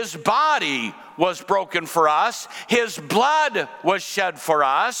 His body was broken for us. His blood was shed for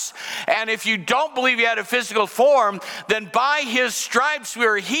us. And if you don't believe he had a physical form, then by his stripes we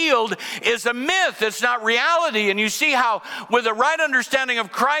are healed is a myth. It's not reality. And you see how with the right understanding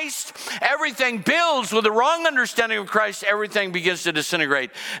of Christ, everything builds. With the wrong understanding of Christ, everything begins to disintegrate.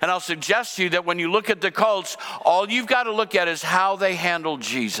 And I'll suggest to you that when you look at the cults, all you've got to look at is how they handled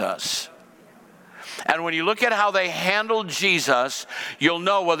Jesus. And when you look at how they handled Jesus, you'll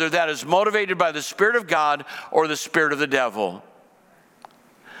know whether that is motivated by the Spirit of God or the spirit of the devil.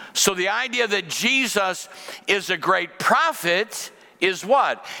 So the idea that Jesus is a great prophet is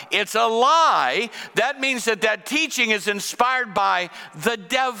what? It's a lie. That means that that teaching is inspired by the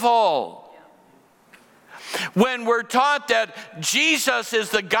devil. When we're taught that Jesus is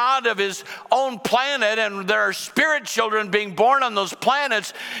the God of his own planet and there are spirit children being born on those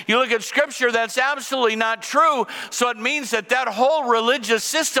planets, you look at Scripture, that's absolutely not true. So it means that that whole religious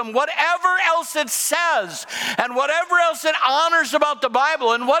system, whatever else it says and whatever else it honors about the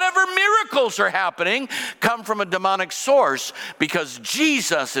Bible and whatever miracles are happening, come from a demonic source because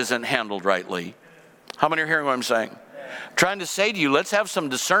Jesus isn't handled rightly. How many are hearing what I'm saying? Trying to say to you, let's have some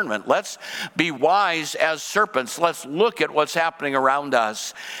discernment. Let's be wise as serpents. Let's look at what's happening around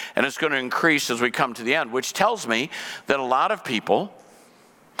us. And it's going to increase as we come to the end, which tells me that a lot of people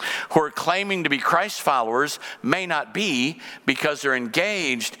who are claiming to be Christ followers may not be because they're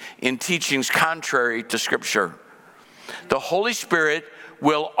engaged in teachings contrary to Scripture. The Holy Spirit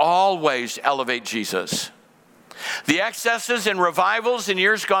will always elevate Jesus. The excesses and revivals in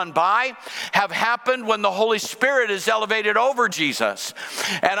years gone by have happened when the Holy Spirit is elevated over Jesus.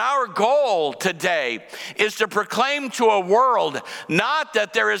 And our goal today is to proclaim to a world not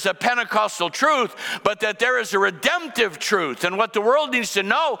that there is a Pentecostal truth, but that there is a redemptive truth. And what the world needs to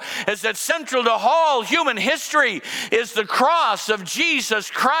know is that central to all human history is the cross of Jesus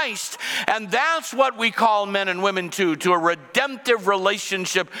Christ. And that's what we call men and women to a redemptive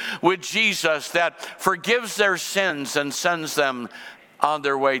relationship with Jesus that forgives their sins and sends them on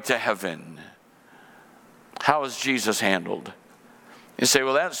their way to heaven. How is Jesus handled? You say,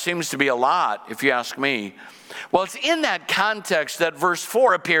 well, that seems to be a lot, if you ask me. Well, it's in that context that verse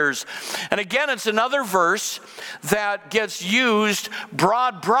 4 appears. And again, it's another verse that gets used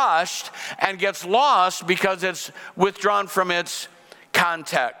broad-brushed and gets lost because it's withdrawn from its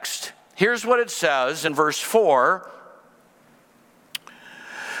context. Here's what it says in verse 4.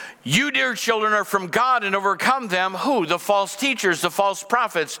 You, dear children, are from God and overcome them. Who? The false teachers, the false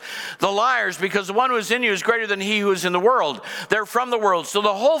prophets, the liars, because the one who is in you is greater than he who is in the world. They're from the world. So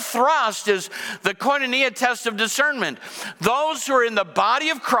the whole thrust is the koinonia test of discernment. Those who are in the body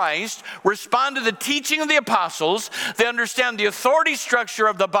of Christ respond to the teaching of the apostles. They understand the authority structure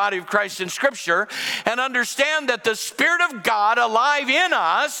of the body of Christ in Scripture and understand that the Spirit of God alive in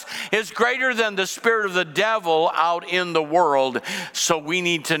us is greater than the spirit of the devil out in the world. So we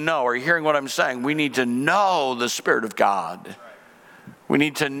need to know. Are you hearing what I'm saying? We need to know the Spirit of God. We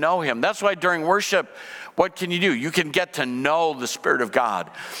need to know him. That's why during worship, what can you do? You can get to know the Spirit of God.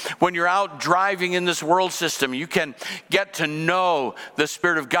 When you're out driving in this world system, you can get to know the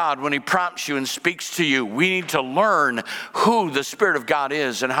Spirit of God when he prompts you and speaks to you. We need to learn who the Spirit of God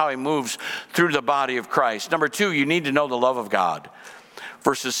is and how he moves through the body of Christ. Number 2, you need to know the love of God.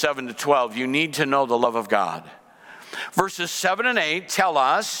 Verses 7 to 12, you need to know the love of God. Verses 7 and 8 tell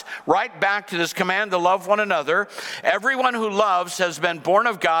us, right back to this command to love one another, everyone who loves has been born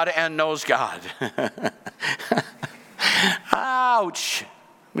of God and knows God. Ouch. I'm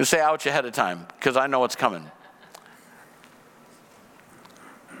going to say ouch ahead of time because I know what's coming.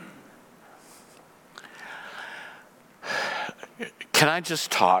 Can I just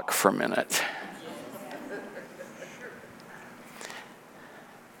talk for a minute?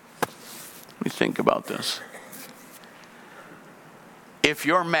 Let me think about this. If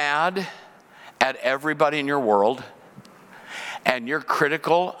you're mad at everybody in your world, and you're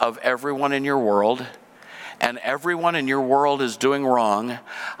critical of everyone in your world, and everyone in your world is doing wrong,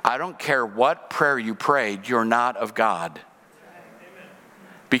 I don't care what prayer you prayed, you're not of God.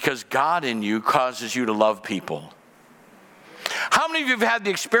 Because God in you causes you to love people. How many of you have had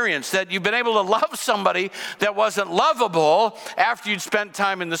the experience that you've been able to love somebody that wasn't lovable after you'd spent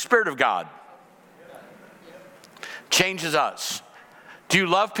time in the Spirit of God? Changes us. Do you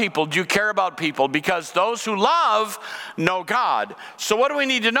love people? Do you care about people? Because those who love know God. So what do we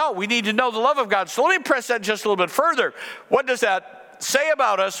need to know? We need to know the love of God. So let me press that just a little bit further. What does that say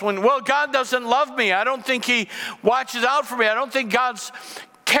about us when, well, God doesn't love me. I don't think he watches out for me. I don't think God's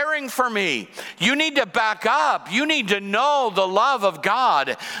caring for me. You need to back up. You need to know the love of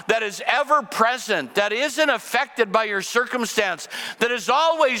God that is ever present, that isn't affected by your circumstance, that is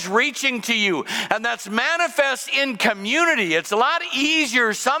always reaching to you, and that's manifest in community. It's a lot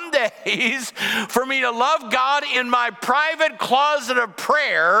easier some days for me to love God in my private closet of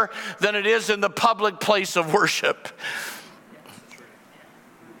prayer than it is in the public place of worship.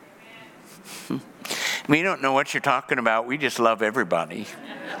 We don't know what you're talking about. We just love everybody.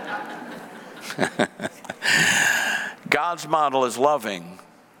 God's model is loving.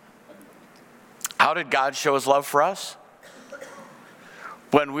 How did God show his love for us?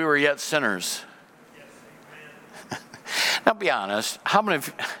 When we were yet sinners. Now be honest, how many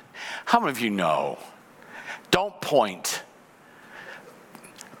of you know? Don't point.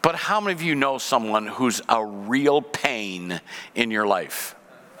 But how many of you know someone who's a real pain in your life?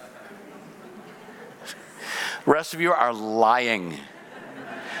 The rest of you are lying.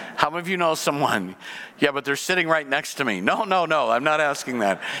 How many of you know someone? Yeah, but they're sitting right next to me. No, I'm not asking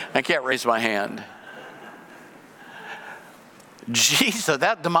that. I can't raise my hand. Jesus,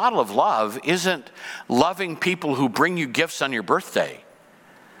 the model of love isn't loving people who bring you gifts on your birthday.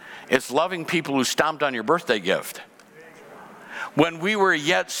 It's loving people who stomped on your birthday gift. When we were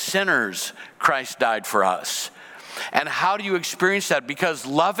yet sinners, Christ died for us. And how do you experience that? Because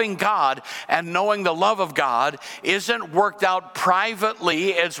loving God and knowing the love of God isn't worked out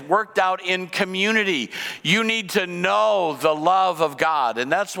privately, it's worked out in community. You need to know the love of God.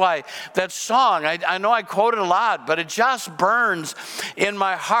 And that's why that song, I know I quote it a lot, but it just burns in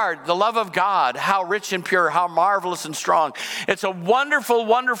my heart. The love of God, how rich and pure, how marvelous and strong. It's a wonderful,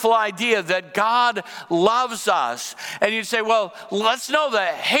 wonderful idea that God loves us. And you say, well, let's know the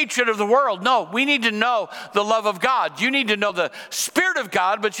hatred of the world. No, we need to know the love of God. You need to know the Spirit of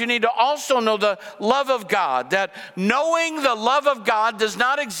God, but you need to also know the love of God. That knowing the love of God does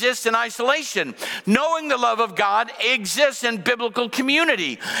not exist in isolation. Knowing the love of God exists in biblical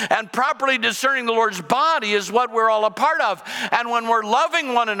community. And properly discerning the Lord's body is what we're all a part of. And when we're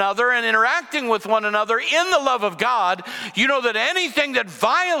loving one another and interacting with one another in the love of God, you know that anything that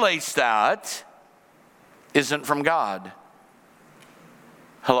violates that isn't from God.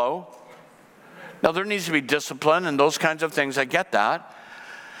 Hello? Now, there needs to be discipline and those kinds of things. I get that.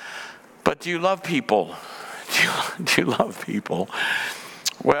 But do you love people? Do you love people?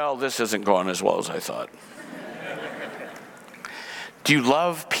 Well, this isn't going as well as I thought. Do you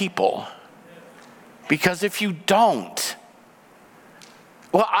love people? Because if you don't,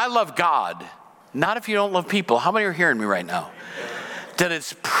 well, I love God. Not if you don't love people. How many are hearing me right now? That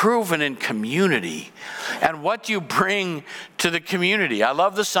it's proven in community and what you bring to the community. I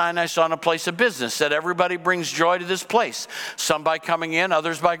love the sign I saw in a place of business that everybody brings joy to this place. Some by coming in,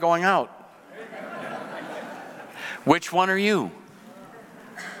 others by going out. Which one are you?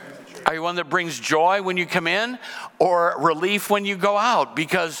 Are you one that brings joy when you come in or relief when you go out?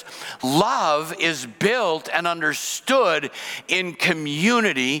 Because love is built and understood in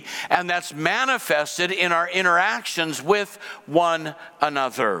community, and that's manifested in our interactions with one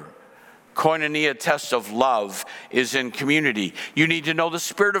another. Koinonia test of love is in community. You need to know the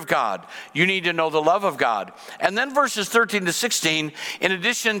Spirit of God. You need to know the love of God. And then verses 13 to 16, in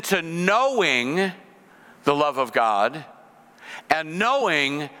addition to knowing the love of God, and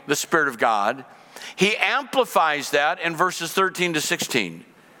knowing the Spirit of God, he amplifies that in verses 13 to 16.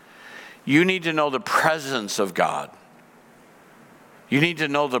 You need to know the presence of God. You need to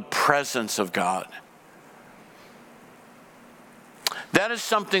know the presence of God. That is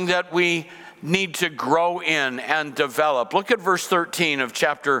something that we need to grow in and develop. Look at verse 13 of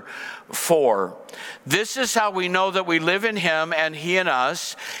chapter 4. This is how we know that we live in him and he in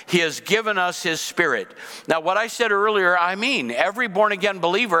us. He has given us his Spirit. Now, what I said earlier, I mean. Every born-again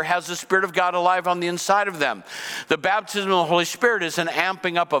believer has the Spirit of God alive on the inside of them. The baptism of the Holy Spirit is an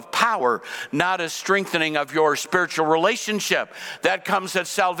amping up of power, not a strengthening of your spiritual relationship. That comes at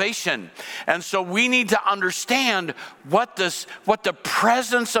salvation. And so we need to understand what the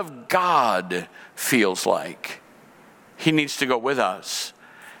presence of God feels like. He needs to go with us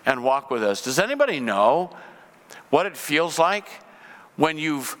and walk with us. Does anybody know what it feels like when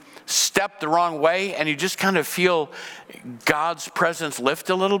you've stepped the wrong way and you just kind of feel God's presence lift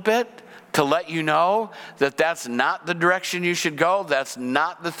a little bit to let you know that that's not the direction you should go, that's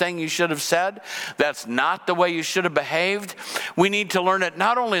not the thing you should have said, that's not the way you should have behaved? We need to learn it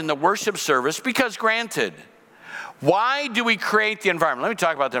not only in the worship service, because granted, Why do we create the environment? Let me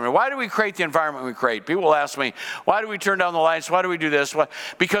talk about that. Why do we create the environment we create? People will ask me, why do we turn down the lights? Why do we do this?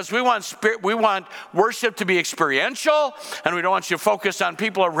 Because we want worship to be experiential, and we don't want you to focus on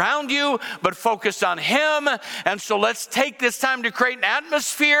people around you, but focus on Him. And so let's take this time to create an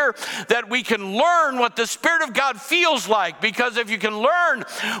atmosphere that we can learn what the Spirit of God feels like. Because if you can learn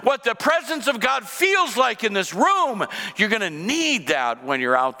what the presence of God feels like in this room, you're going to need that when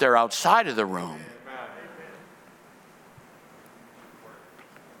you're out there outside of the room.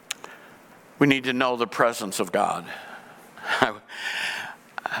 We need to know the presence of God.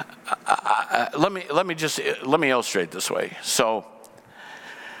 Let me illustrate this way. So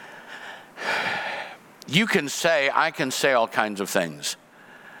I can say all kinds of things,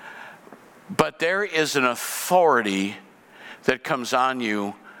 but there is an authority that comes on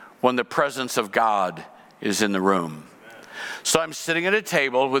you when the presence of God is in the room. So I'm sitting at a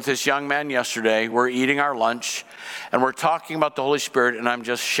table with this young man yesterday. We're eating our lunch, and we're talking about the Holy Spirit, and I'm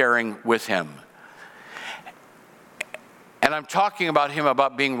just sharing with him. And I'm talking about him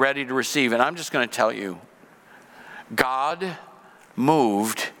about being ready to receive. And I'm just going to tell you, God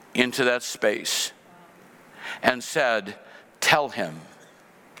moved into that space and said, tell him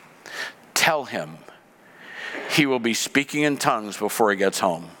he will be speaking in tongues before he gets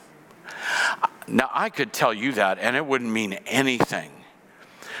home. Now, I could tell you that, and it wouldn't mean anything.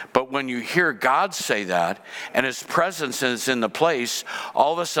 But when you hear God say that, and His presence is in the place,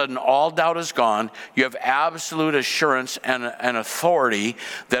 all of a sudden, all doubt is gone. You have absolute assurance and authority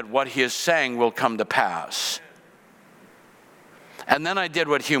that what He is saying will come to pass. And then I did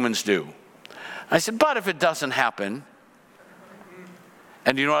what humans do. I said, but if it doesn't happen,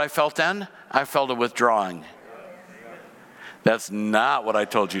 and you know what I felt then? I felt a withdrawing. That's not what I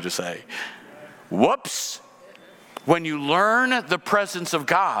told you to say. Whoops. When you learn the presence of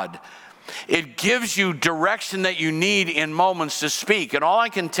God, it gives you direction that you need in moments to speak. And all I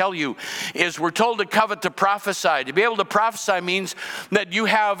can tell you is we're told to covet to prophesy. To be able to prophesy means that you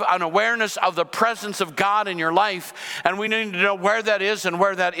have an awareness of the presence of God in your life. And we need to know where that is and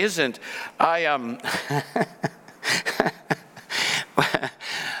where that isn't.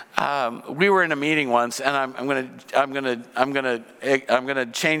 We were in a meeting once, and I'm gonna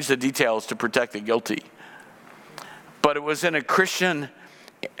change the details to protect the guilty. But it was in a Christian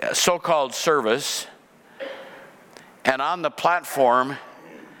so-called service, and on the platform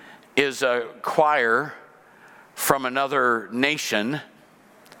is a choir from another nation,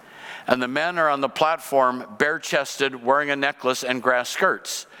 and the men are on the platform bare-chested, wearing a necklace and grass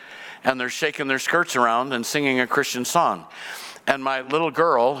skirts, and they're shaking their skirts around and singing a Christian song. And my little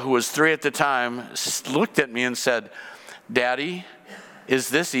girl, who was 3 at the time, looked at me and said, "Daddy, is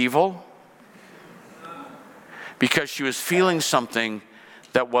this evil?" Because she was feeling something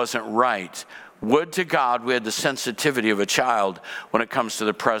that wasn't right. Would to God we had the sensitivity of a child when it comes to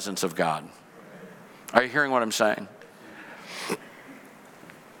the presence of God. Are you hearing what I'm saying?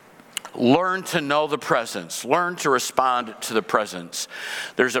 Learn to know the presence. Learn to respond to the presence.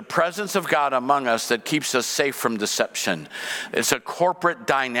 There's a presence of God among us that keeps us safe from deception. It's a corporate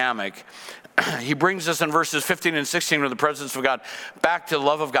dynamic. He brings us in verses 15 and 16 with the presence of God back to the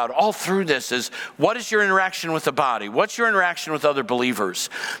love of God. All through this is, what is your interaction with the body? What's your interaction with other believers?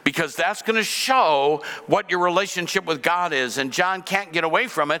 Because that's going to show what your relationship with God is. And John can't get away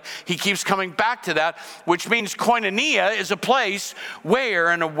from it. He keeps coming back to that, which means koinonia is a place where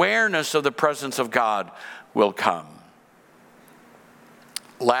an awareness of the presence of God will come.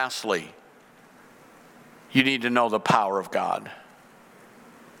 Lastly, you need to know the power of God.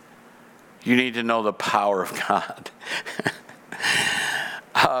 You need to know the power of God.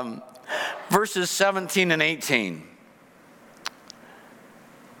 Verses 17 and 18.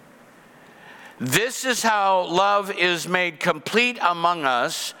 This is how love is made complete among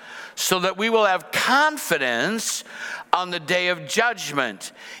us, so that we will have confidence on the day of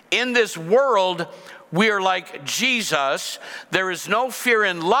judgment. In this world, we are like Jesus. There is no fear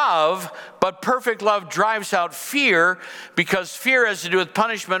in love, but perfect love drives out fear, because fear has to do with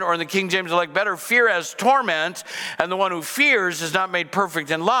punishment, or in the King James I like better, fear has torment, and the one who fears is not made perfect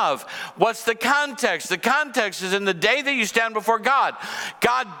in love. What's the context? The context is in the day that you stand before God.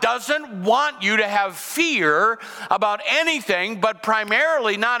 God doesn't want you to have fear about anything, but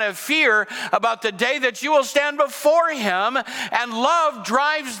primarily not have fear about the day that you will stand before Him, and love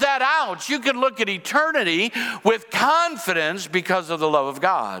drives that out. You can look at eternity with confidence because of the love of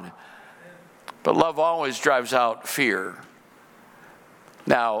God. But love always drives out fear.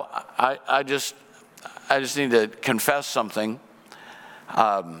 Now, I just need to confess something.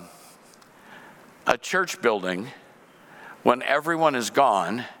 A church building, when everyone is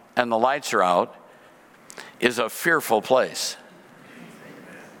gone and the lights are out, is a fearful place.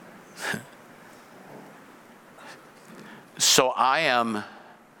 So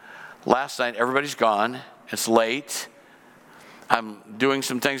last night, everybody's gone. It's late. I'm doing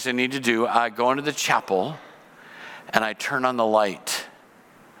some things I need to do. I go into the chapel and I turn on the light.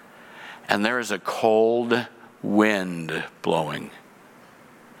 And there is a cold wind blowing.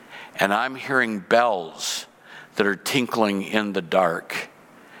 And I'm hearing bells that are tinkling in the dark.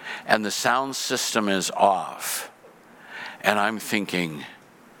 And the sound system is off. And I'm thinking,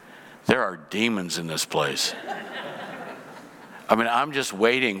 there are demons in this place. I mean, I'm just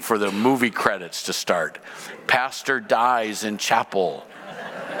waiting for the movie credits to start. Pastor dies in chapel,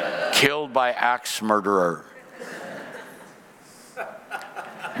 killed by axe murderer.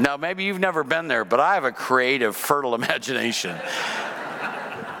 Now, maybe you've never been there, but I have a creative, fertile imagination.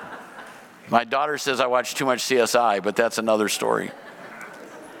 My daughter says I watch too much CSI, but that's another story.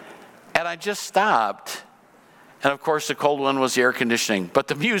 And I just stopped. And of course, the cold one was the air conditioning, but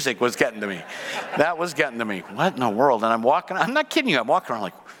the music was getting to me. That was getting to me. What in the world? And I'm not kidding you, I'm walking around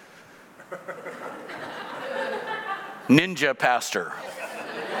like, ninja pastor.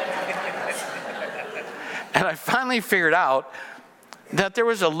 And I finally figured out that there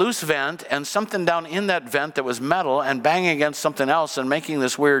was a loose vent and something down in that vent that was metal and banging against something else and making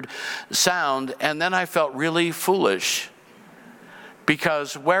this weird sound. And then I felt really foolish.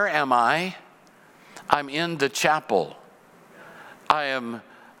 Because where am I? I'm in the chapel. I am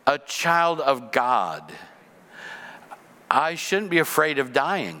a child of God. I shouldn't be afraid of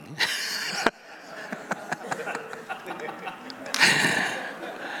dying.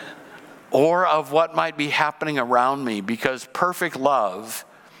 Or of what might be happening around me, because perfect love,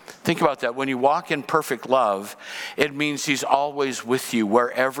 think about that. When you walk in perfect love, it means he's always with you.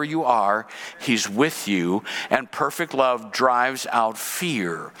 Wherever you are, he's with you. And perfect love drives out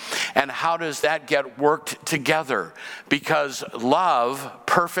fear. And how does that get worked together? Because love,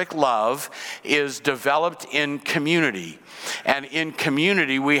 perfect love, is developed in community. And in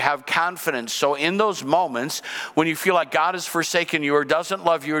community, we have confidence. So in those moments when you feel like God has forsaken you or doesn't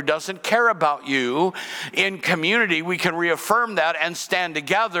love you or doesn't care about you, in community, we can reaffirm that and stand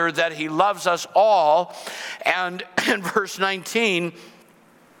together that he loves us all. And in verse 19,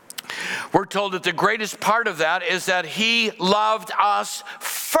 we're told that the greatest part of that is that he loved us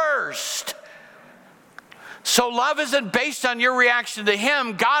first. So love isn't based on your reaction to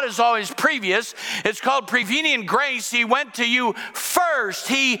him. God is always previous. It's called prevenient grace. He went to you first.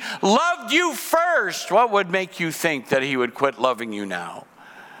 He loved you first. What would make you think that he would quit loving you now?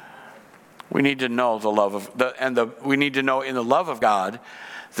 We need to know the love of we need to know in the love of God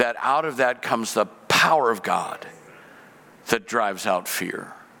that out of that comes the power of God that drives out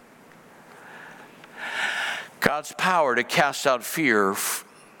fear. God's power to cast out fear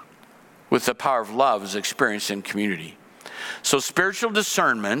with the power of love is experienced in community. So spiritual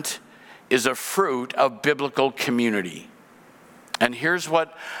discernment is a fruit of biblical community. And here's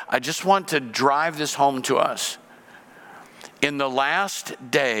what I just want to drive this home to us. In the last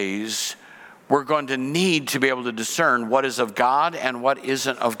days, we're going to need to be able to discern what is of God and what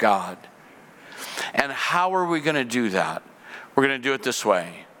isn't of God. And how are we going to do that? We're going to do it this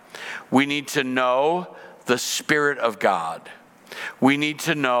way. We need to know the Spirit of God. We need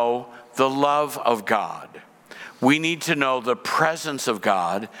to know the love of God. We need to know the presence of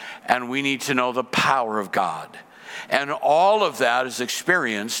God, and we need to know the power of God. And all of that is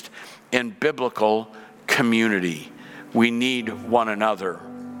experienced in biblical community. We need one another.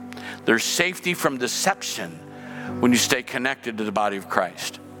 There's safety from deception when you stay connected to the body of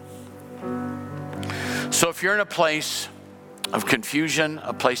Christ. So if you're in a place of confusion,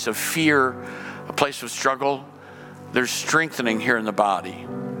 a place of fear, a place of struggle, there's strengthening here in the body.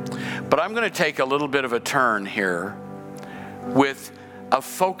 But I'm going to take a little bit of a turn here with a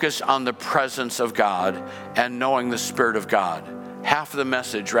focus on the presence of God and knowing the Spirit of God. Half of the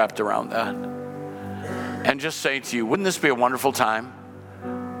message wrapped around that. And just say to you, wouldn't this be a wonderful time?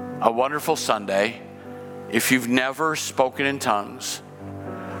 A wonderful Sunday, if you've never spoken in tongues,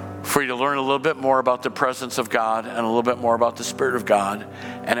 for you to learn a little bit more about the presence of God and a little bit more about the Spirit of God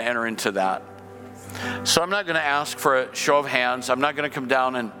and enter into that. So I'm not going to ask for a show of hands. I'm not going to come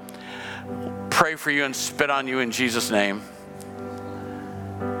down and pray for you and spit on you in Jesus' name.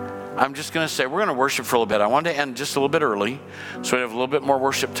 I'm just going to say we're going to worship for a little bit. I wanted to end just a little bit early so we have a little bit more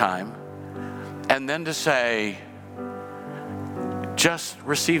worship time. And then to say, just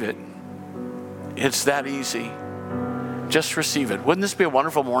receive it. It's that easy. Just receive it. Wouldn't this be a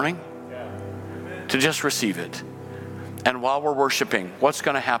wonderful morning? To just receive it. And while we're worshiping, what's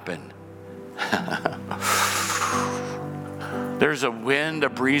going to happen? There's a wind, a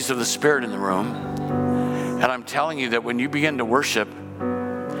breeze of the Spirit in the room. And I'm telling you that when you begin to worship,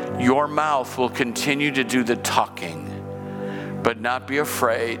 your mouth will continue to do the talking, but not be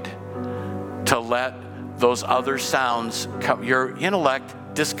afraid to let those other sounds come. Your intellect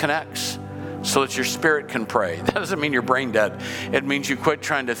disconnects so that your spirit can pray. That doesn't mean you're brain dead. It means you quit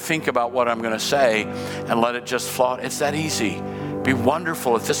trying to think about what I'm going to say and let it just flow. It's that easy. It'd be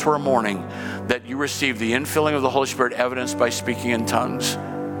wonderful if this were a morning that you received the infilling of the Holy Spirit evidenced by speaking in tongues,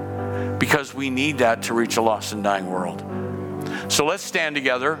 because we need that to reach a lost and dying world. So let's stand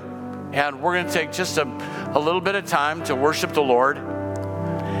together, and we're going to take just a little bit of time to worship the Lord.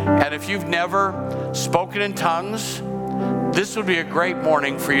 And if you've never spoken in tongues, this would be a great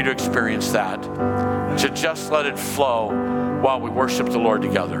morning for you to experience that, to just let it flow while we worship the Lord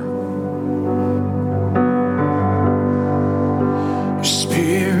together. Your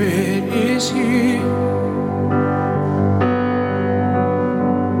Spirit is here.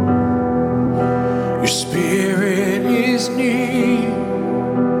 Your Spirit is near,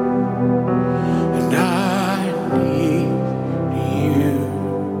 and I need you.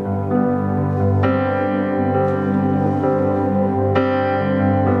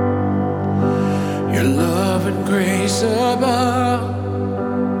 Your love and grace above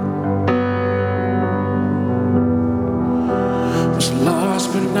was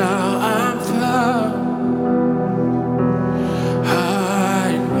lost, but now I'm found.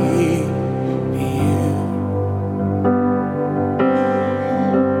 I need you.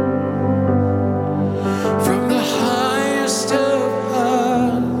 From the highest of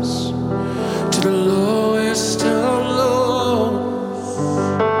highs to the lowest of lows,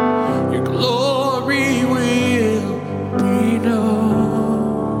 your glory will be known.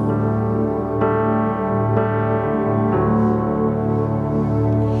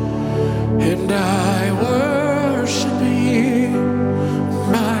 And I worship you,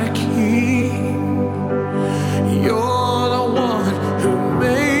 my King. You're the one who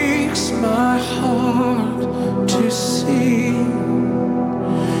makes my heart to sing.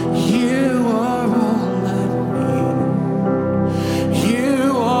 You are all I need.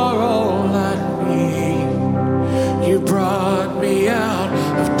 You are all I need. You brought me out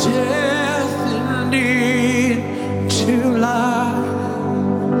of death indeed to life.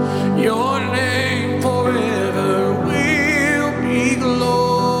 Your name forever will be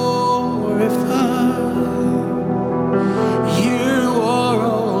glorified. You are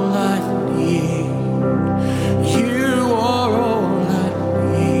all I need. You are all I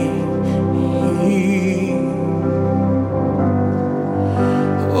need.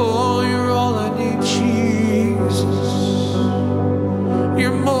 Oh, you're all I need, Jesus.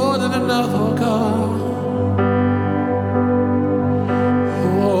 You're more than enough, oh God.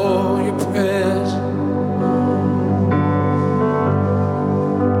 Oh, your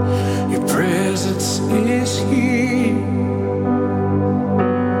presence is here.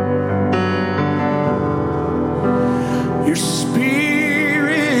 Your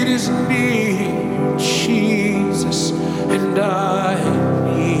Spirit is near, Jesus, and I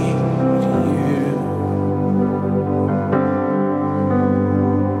need you.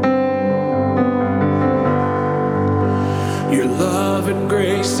 Your love and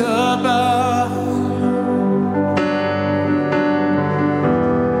grace above.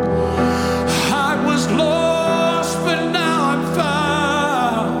 I was lost, but now I'm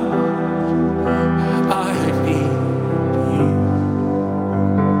found. I need you.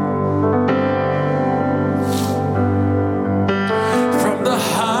 From the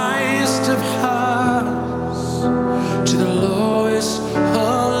highest of highs to the lowest of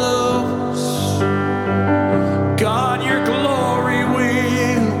lows, God, your glory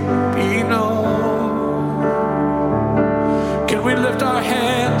will be known.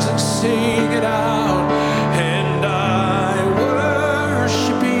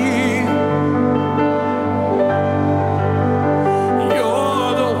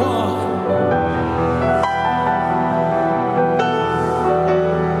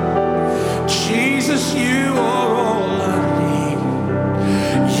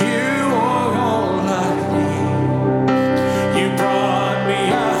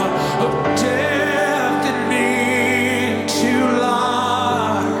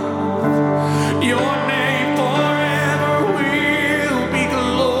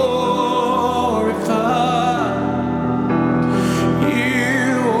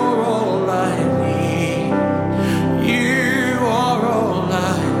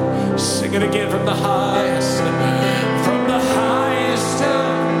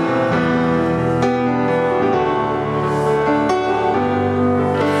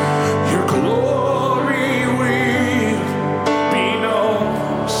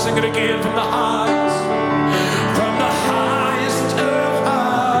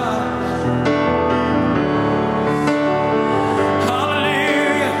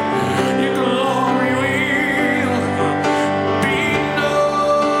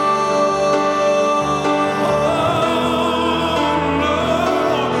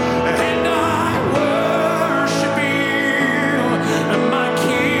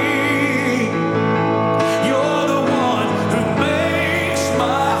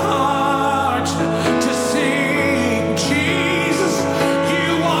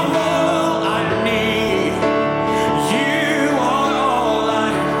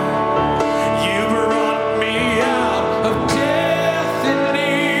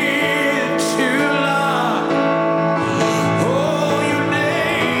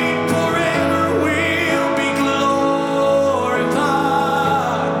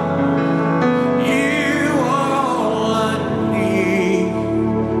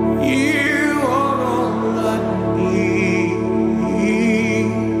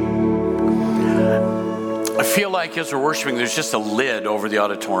 feel like as we're worshiping, there's just a lid over the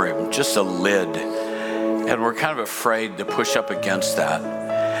auditorium, just a lid. And we're kind of afraid to push up against that.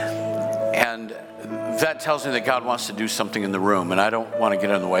 And that tells me that God wants to do something in the room, and I don't want to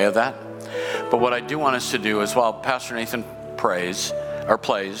get in the way of that. But what I do want us to do is while Pastor Nathan plays,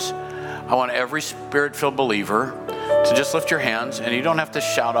 I want every Spirit-filled believer to just lift your hands, and you don't have to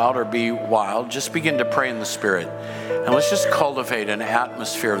shout out or be wild. Just begin to pray in the Spirit. And let's just cultivate an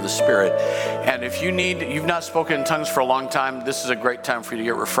atmosphere of the Spirit. And if you've not spoken in tongues for a long time, this is a great time for you to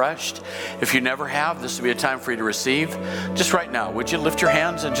get refreshed. If you never have, this will be a time for you to receive. Just right now, would you lift your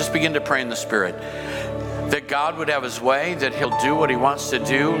hands and just begin to pray in the Spirit? That God would have His way, that He'll do what He wants to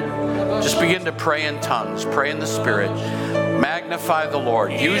do. Just begin to pray in tongues, pray in the Spirit. Magnify the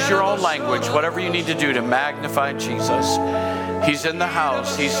Lord. Use your own language, whatever you need to do to magnify Jesus. He's in the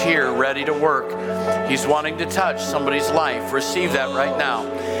house. He's here, ready to work. He's wanting to touch somebody's life. Receive that right now.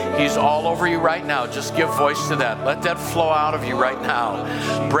 He's all over you right now. Just give voice to that. Let that flow out of you right now.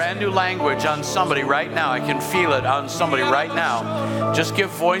 Brand new language on somebody right now. I can feel it on somebody right now. Just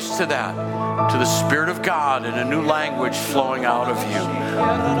give voice to that, to the Spirit of God in a new language flowing out of you.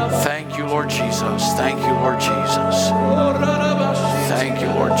 Thank you, Lord Jesus. Thank you, Lord Jesus. Thank you,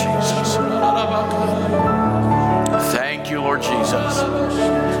 Lord Jesus. Thank you, Lord Jesus. Thank you, Lord Jesus.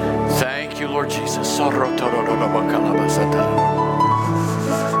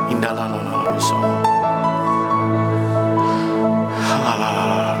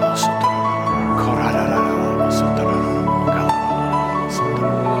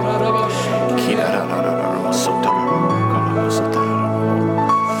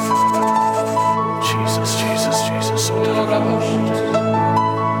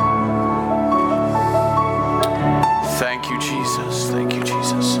 Thank you, Jesus. Thank you,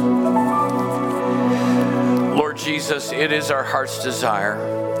 Jesus. Lord Jesus, it is our heart's desire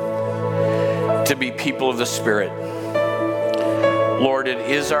to be people of the Spirit. Lord, it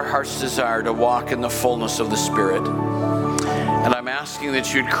is our heart's desire to walk in the fullness of the Spirit. And I'm asking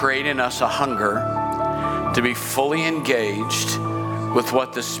that you'd create in us a hunger to be fully engaged with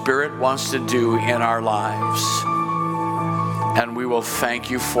what the Spirit wants to do in our lives. And we will thank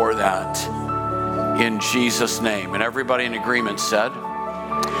you for that in Jesus' name. And everybody in agreement said,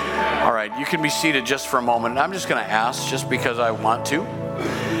 all right, you can be seated just for a moment. I'm just going to ask, just because I want to,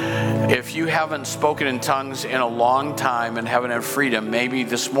 if you haven't spoken in tongues in a long time and haven't had freedom, maybe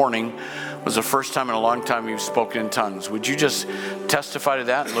this morning was the first time in a long time you've spoken in tongues. Would you just testify to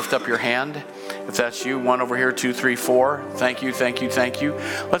that and lift up your hand? If that's you, 1 over here, 2, 3, 4. Thank you, thank you, thank you.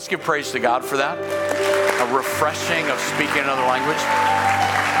 Let's give praise to God for that. A refreshing of speaking another language.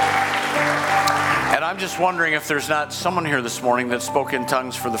 And I'm just wondering if there's not someone here this morning that spoke in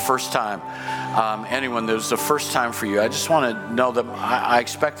tongues for the first time. Anyone that was the first time for you. I just want to know that I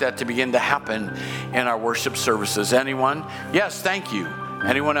expect that to begin to happen in our worship services. Anyone? Yes, thank you.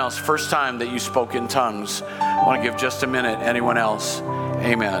 Anyone else? First time that you spoke in tongues. I want to give just a minute. Anyone else?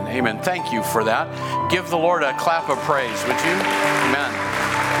 Amen. Amen. Thank you for that. Give the Lord a clap of praise, would you? Amen.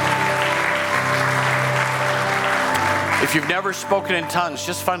 If you've never spoken in tongues,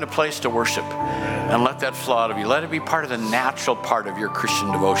 just find a place to worship and let that flow out of you. Let it be part of the natural part of your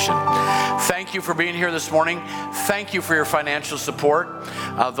Christian devotion. Thank you for being here this morning. Thank you for your financial support.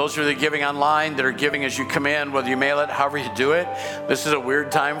 Those who are giving online, that are giving as you come in, whether you mail it, however you do it. This is a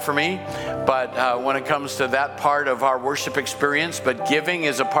weird time for me, but when it comes to that part of our worship experience, but giving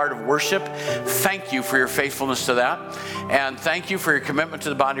is a part of worship. Thank you for your faithfulness to that. And thank you for your commitment to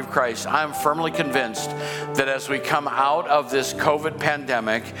the body of Christ. I'm firmly convinced that as we come out of this COVID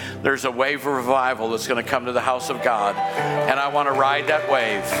pandemic, there's a wave of revival that's going to come to the house of God. And I want to ride that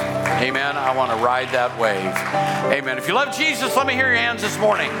wave. Amen. I want to ride that wave. Amen. If you love Jesus, let me hear your hands this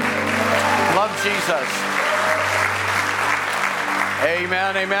morning. Love Jesus.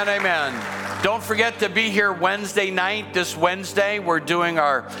 Amen, amen, amen. Don't forget to be here Wednesday night. This Wednesday, we're doing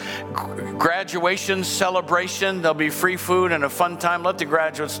our graduation celebration. There'll be free food and a fun time. Let the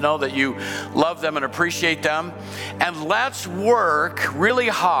graduates know that you love them and appreciate them. And let's work really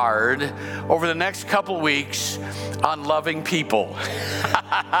hard over the next couple weeks on loving people.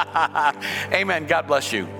 Amen. God bless you.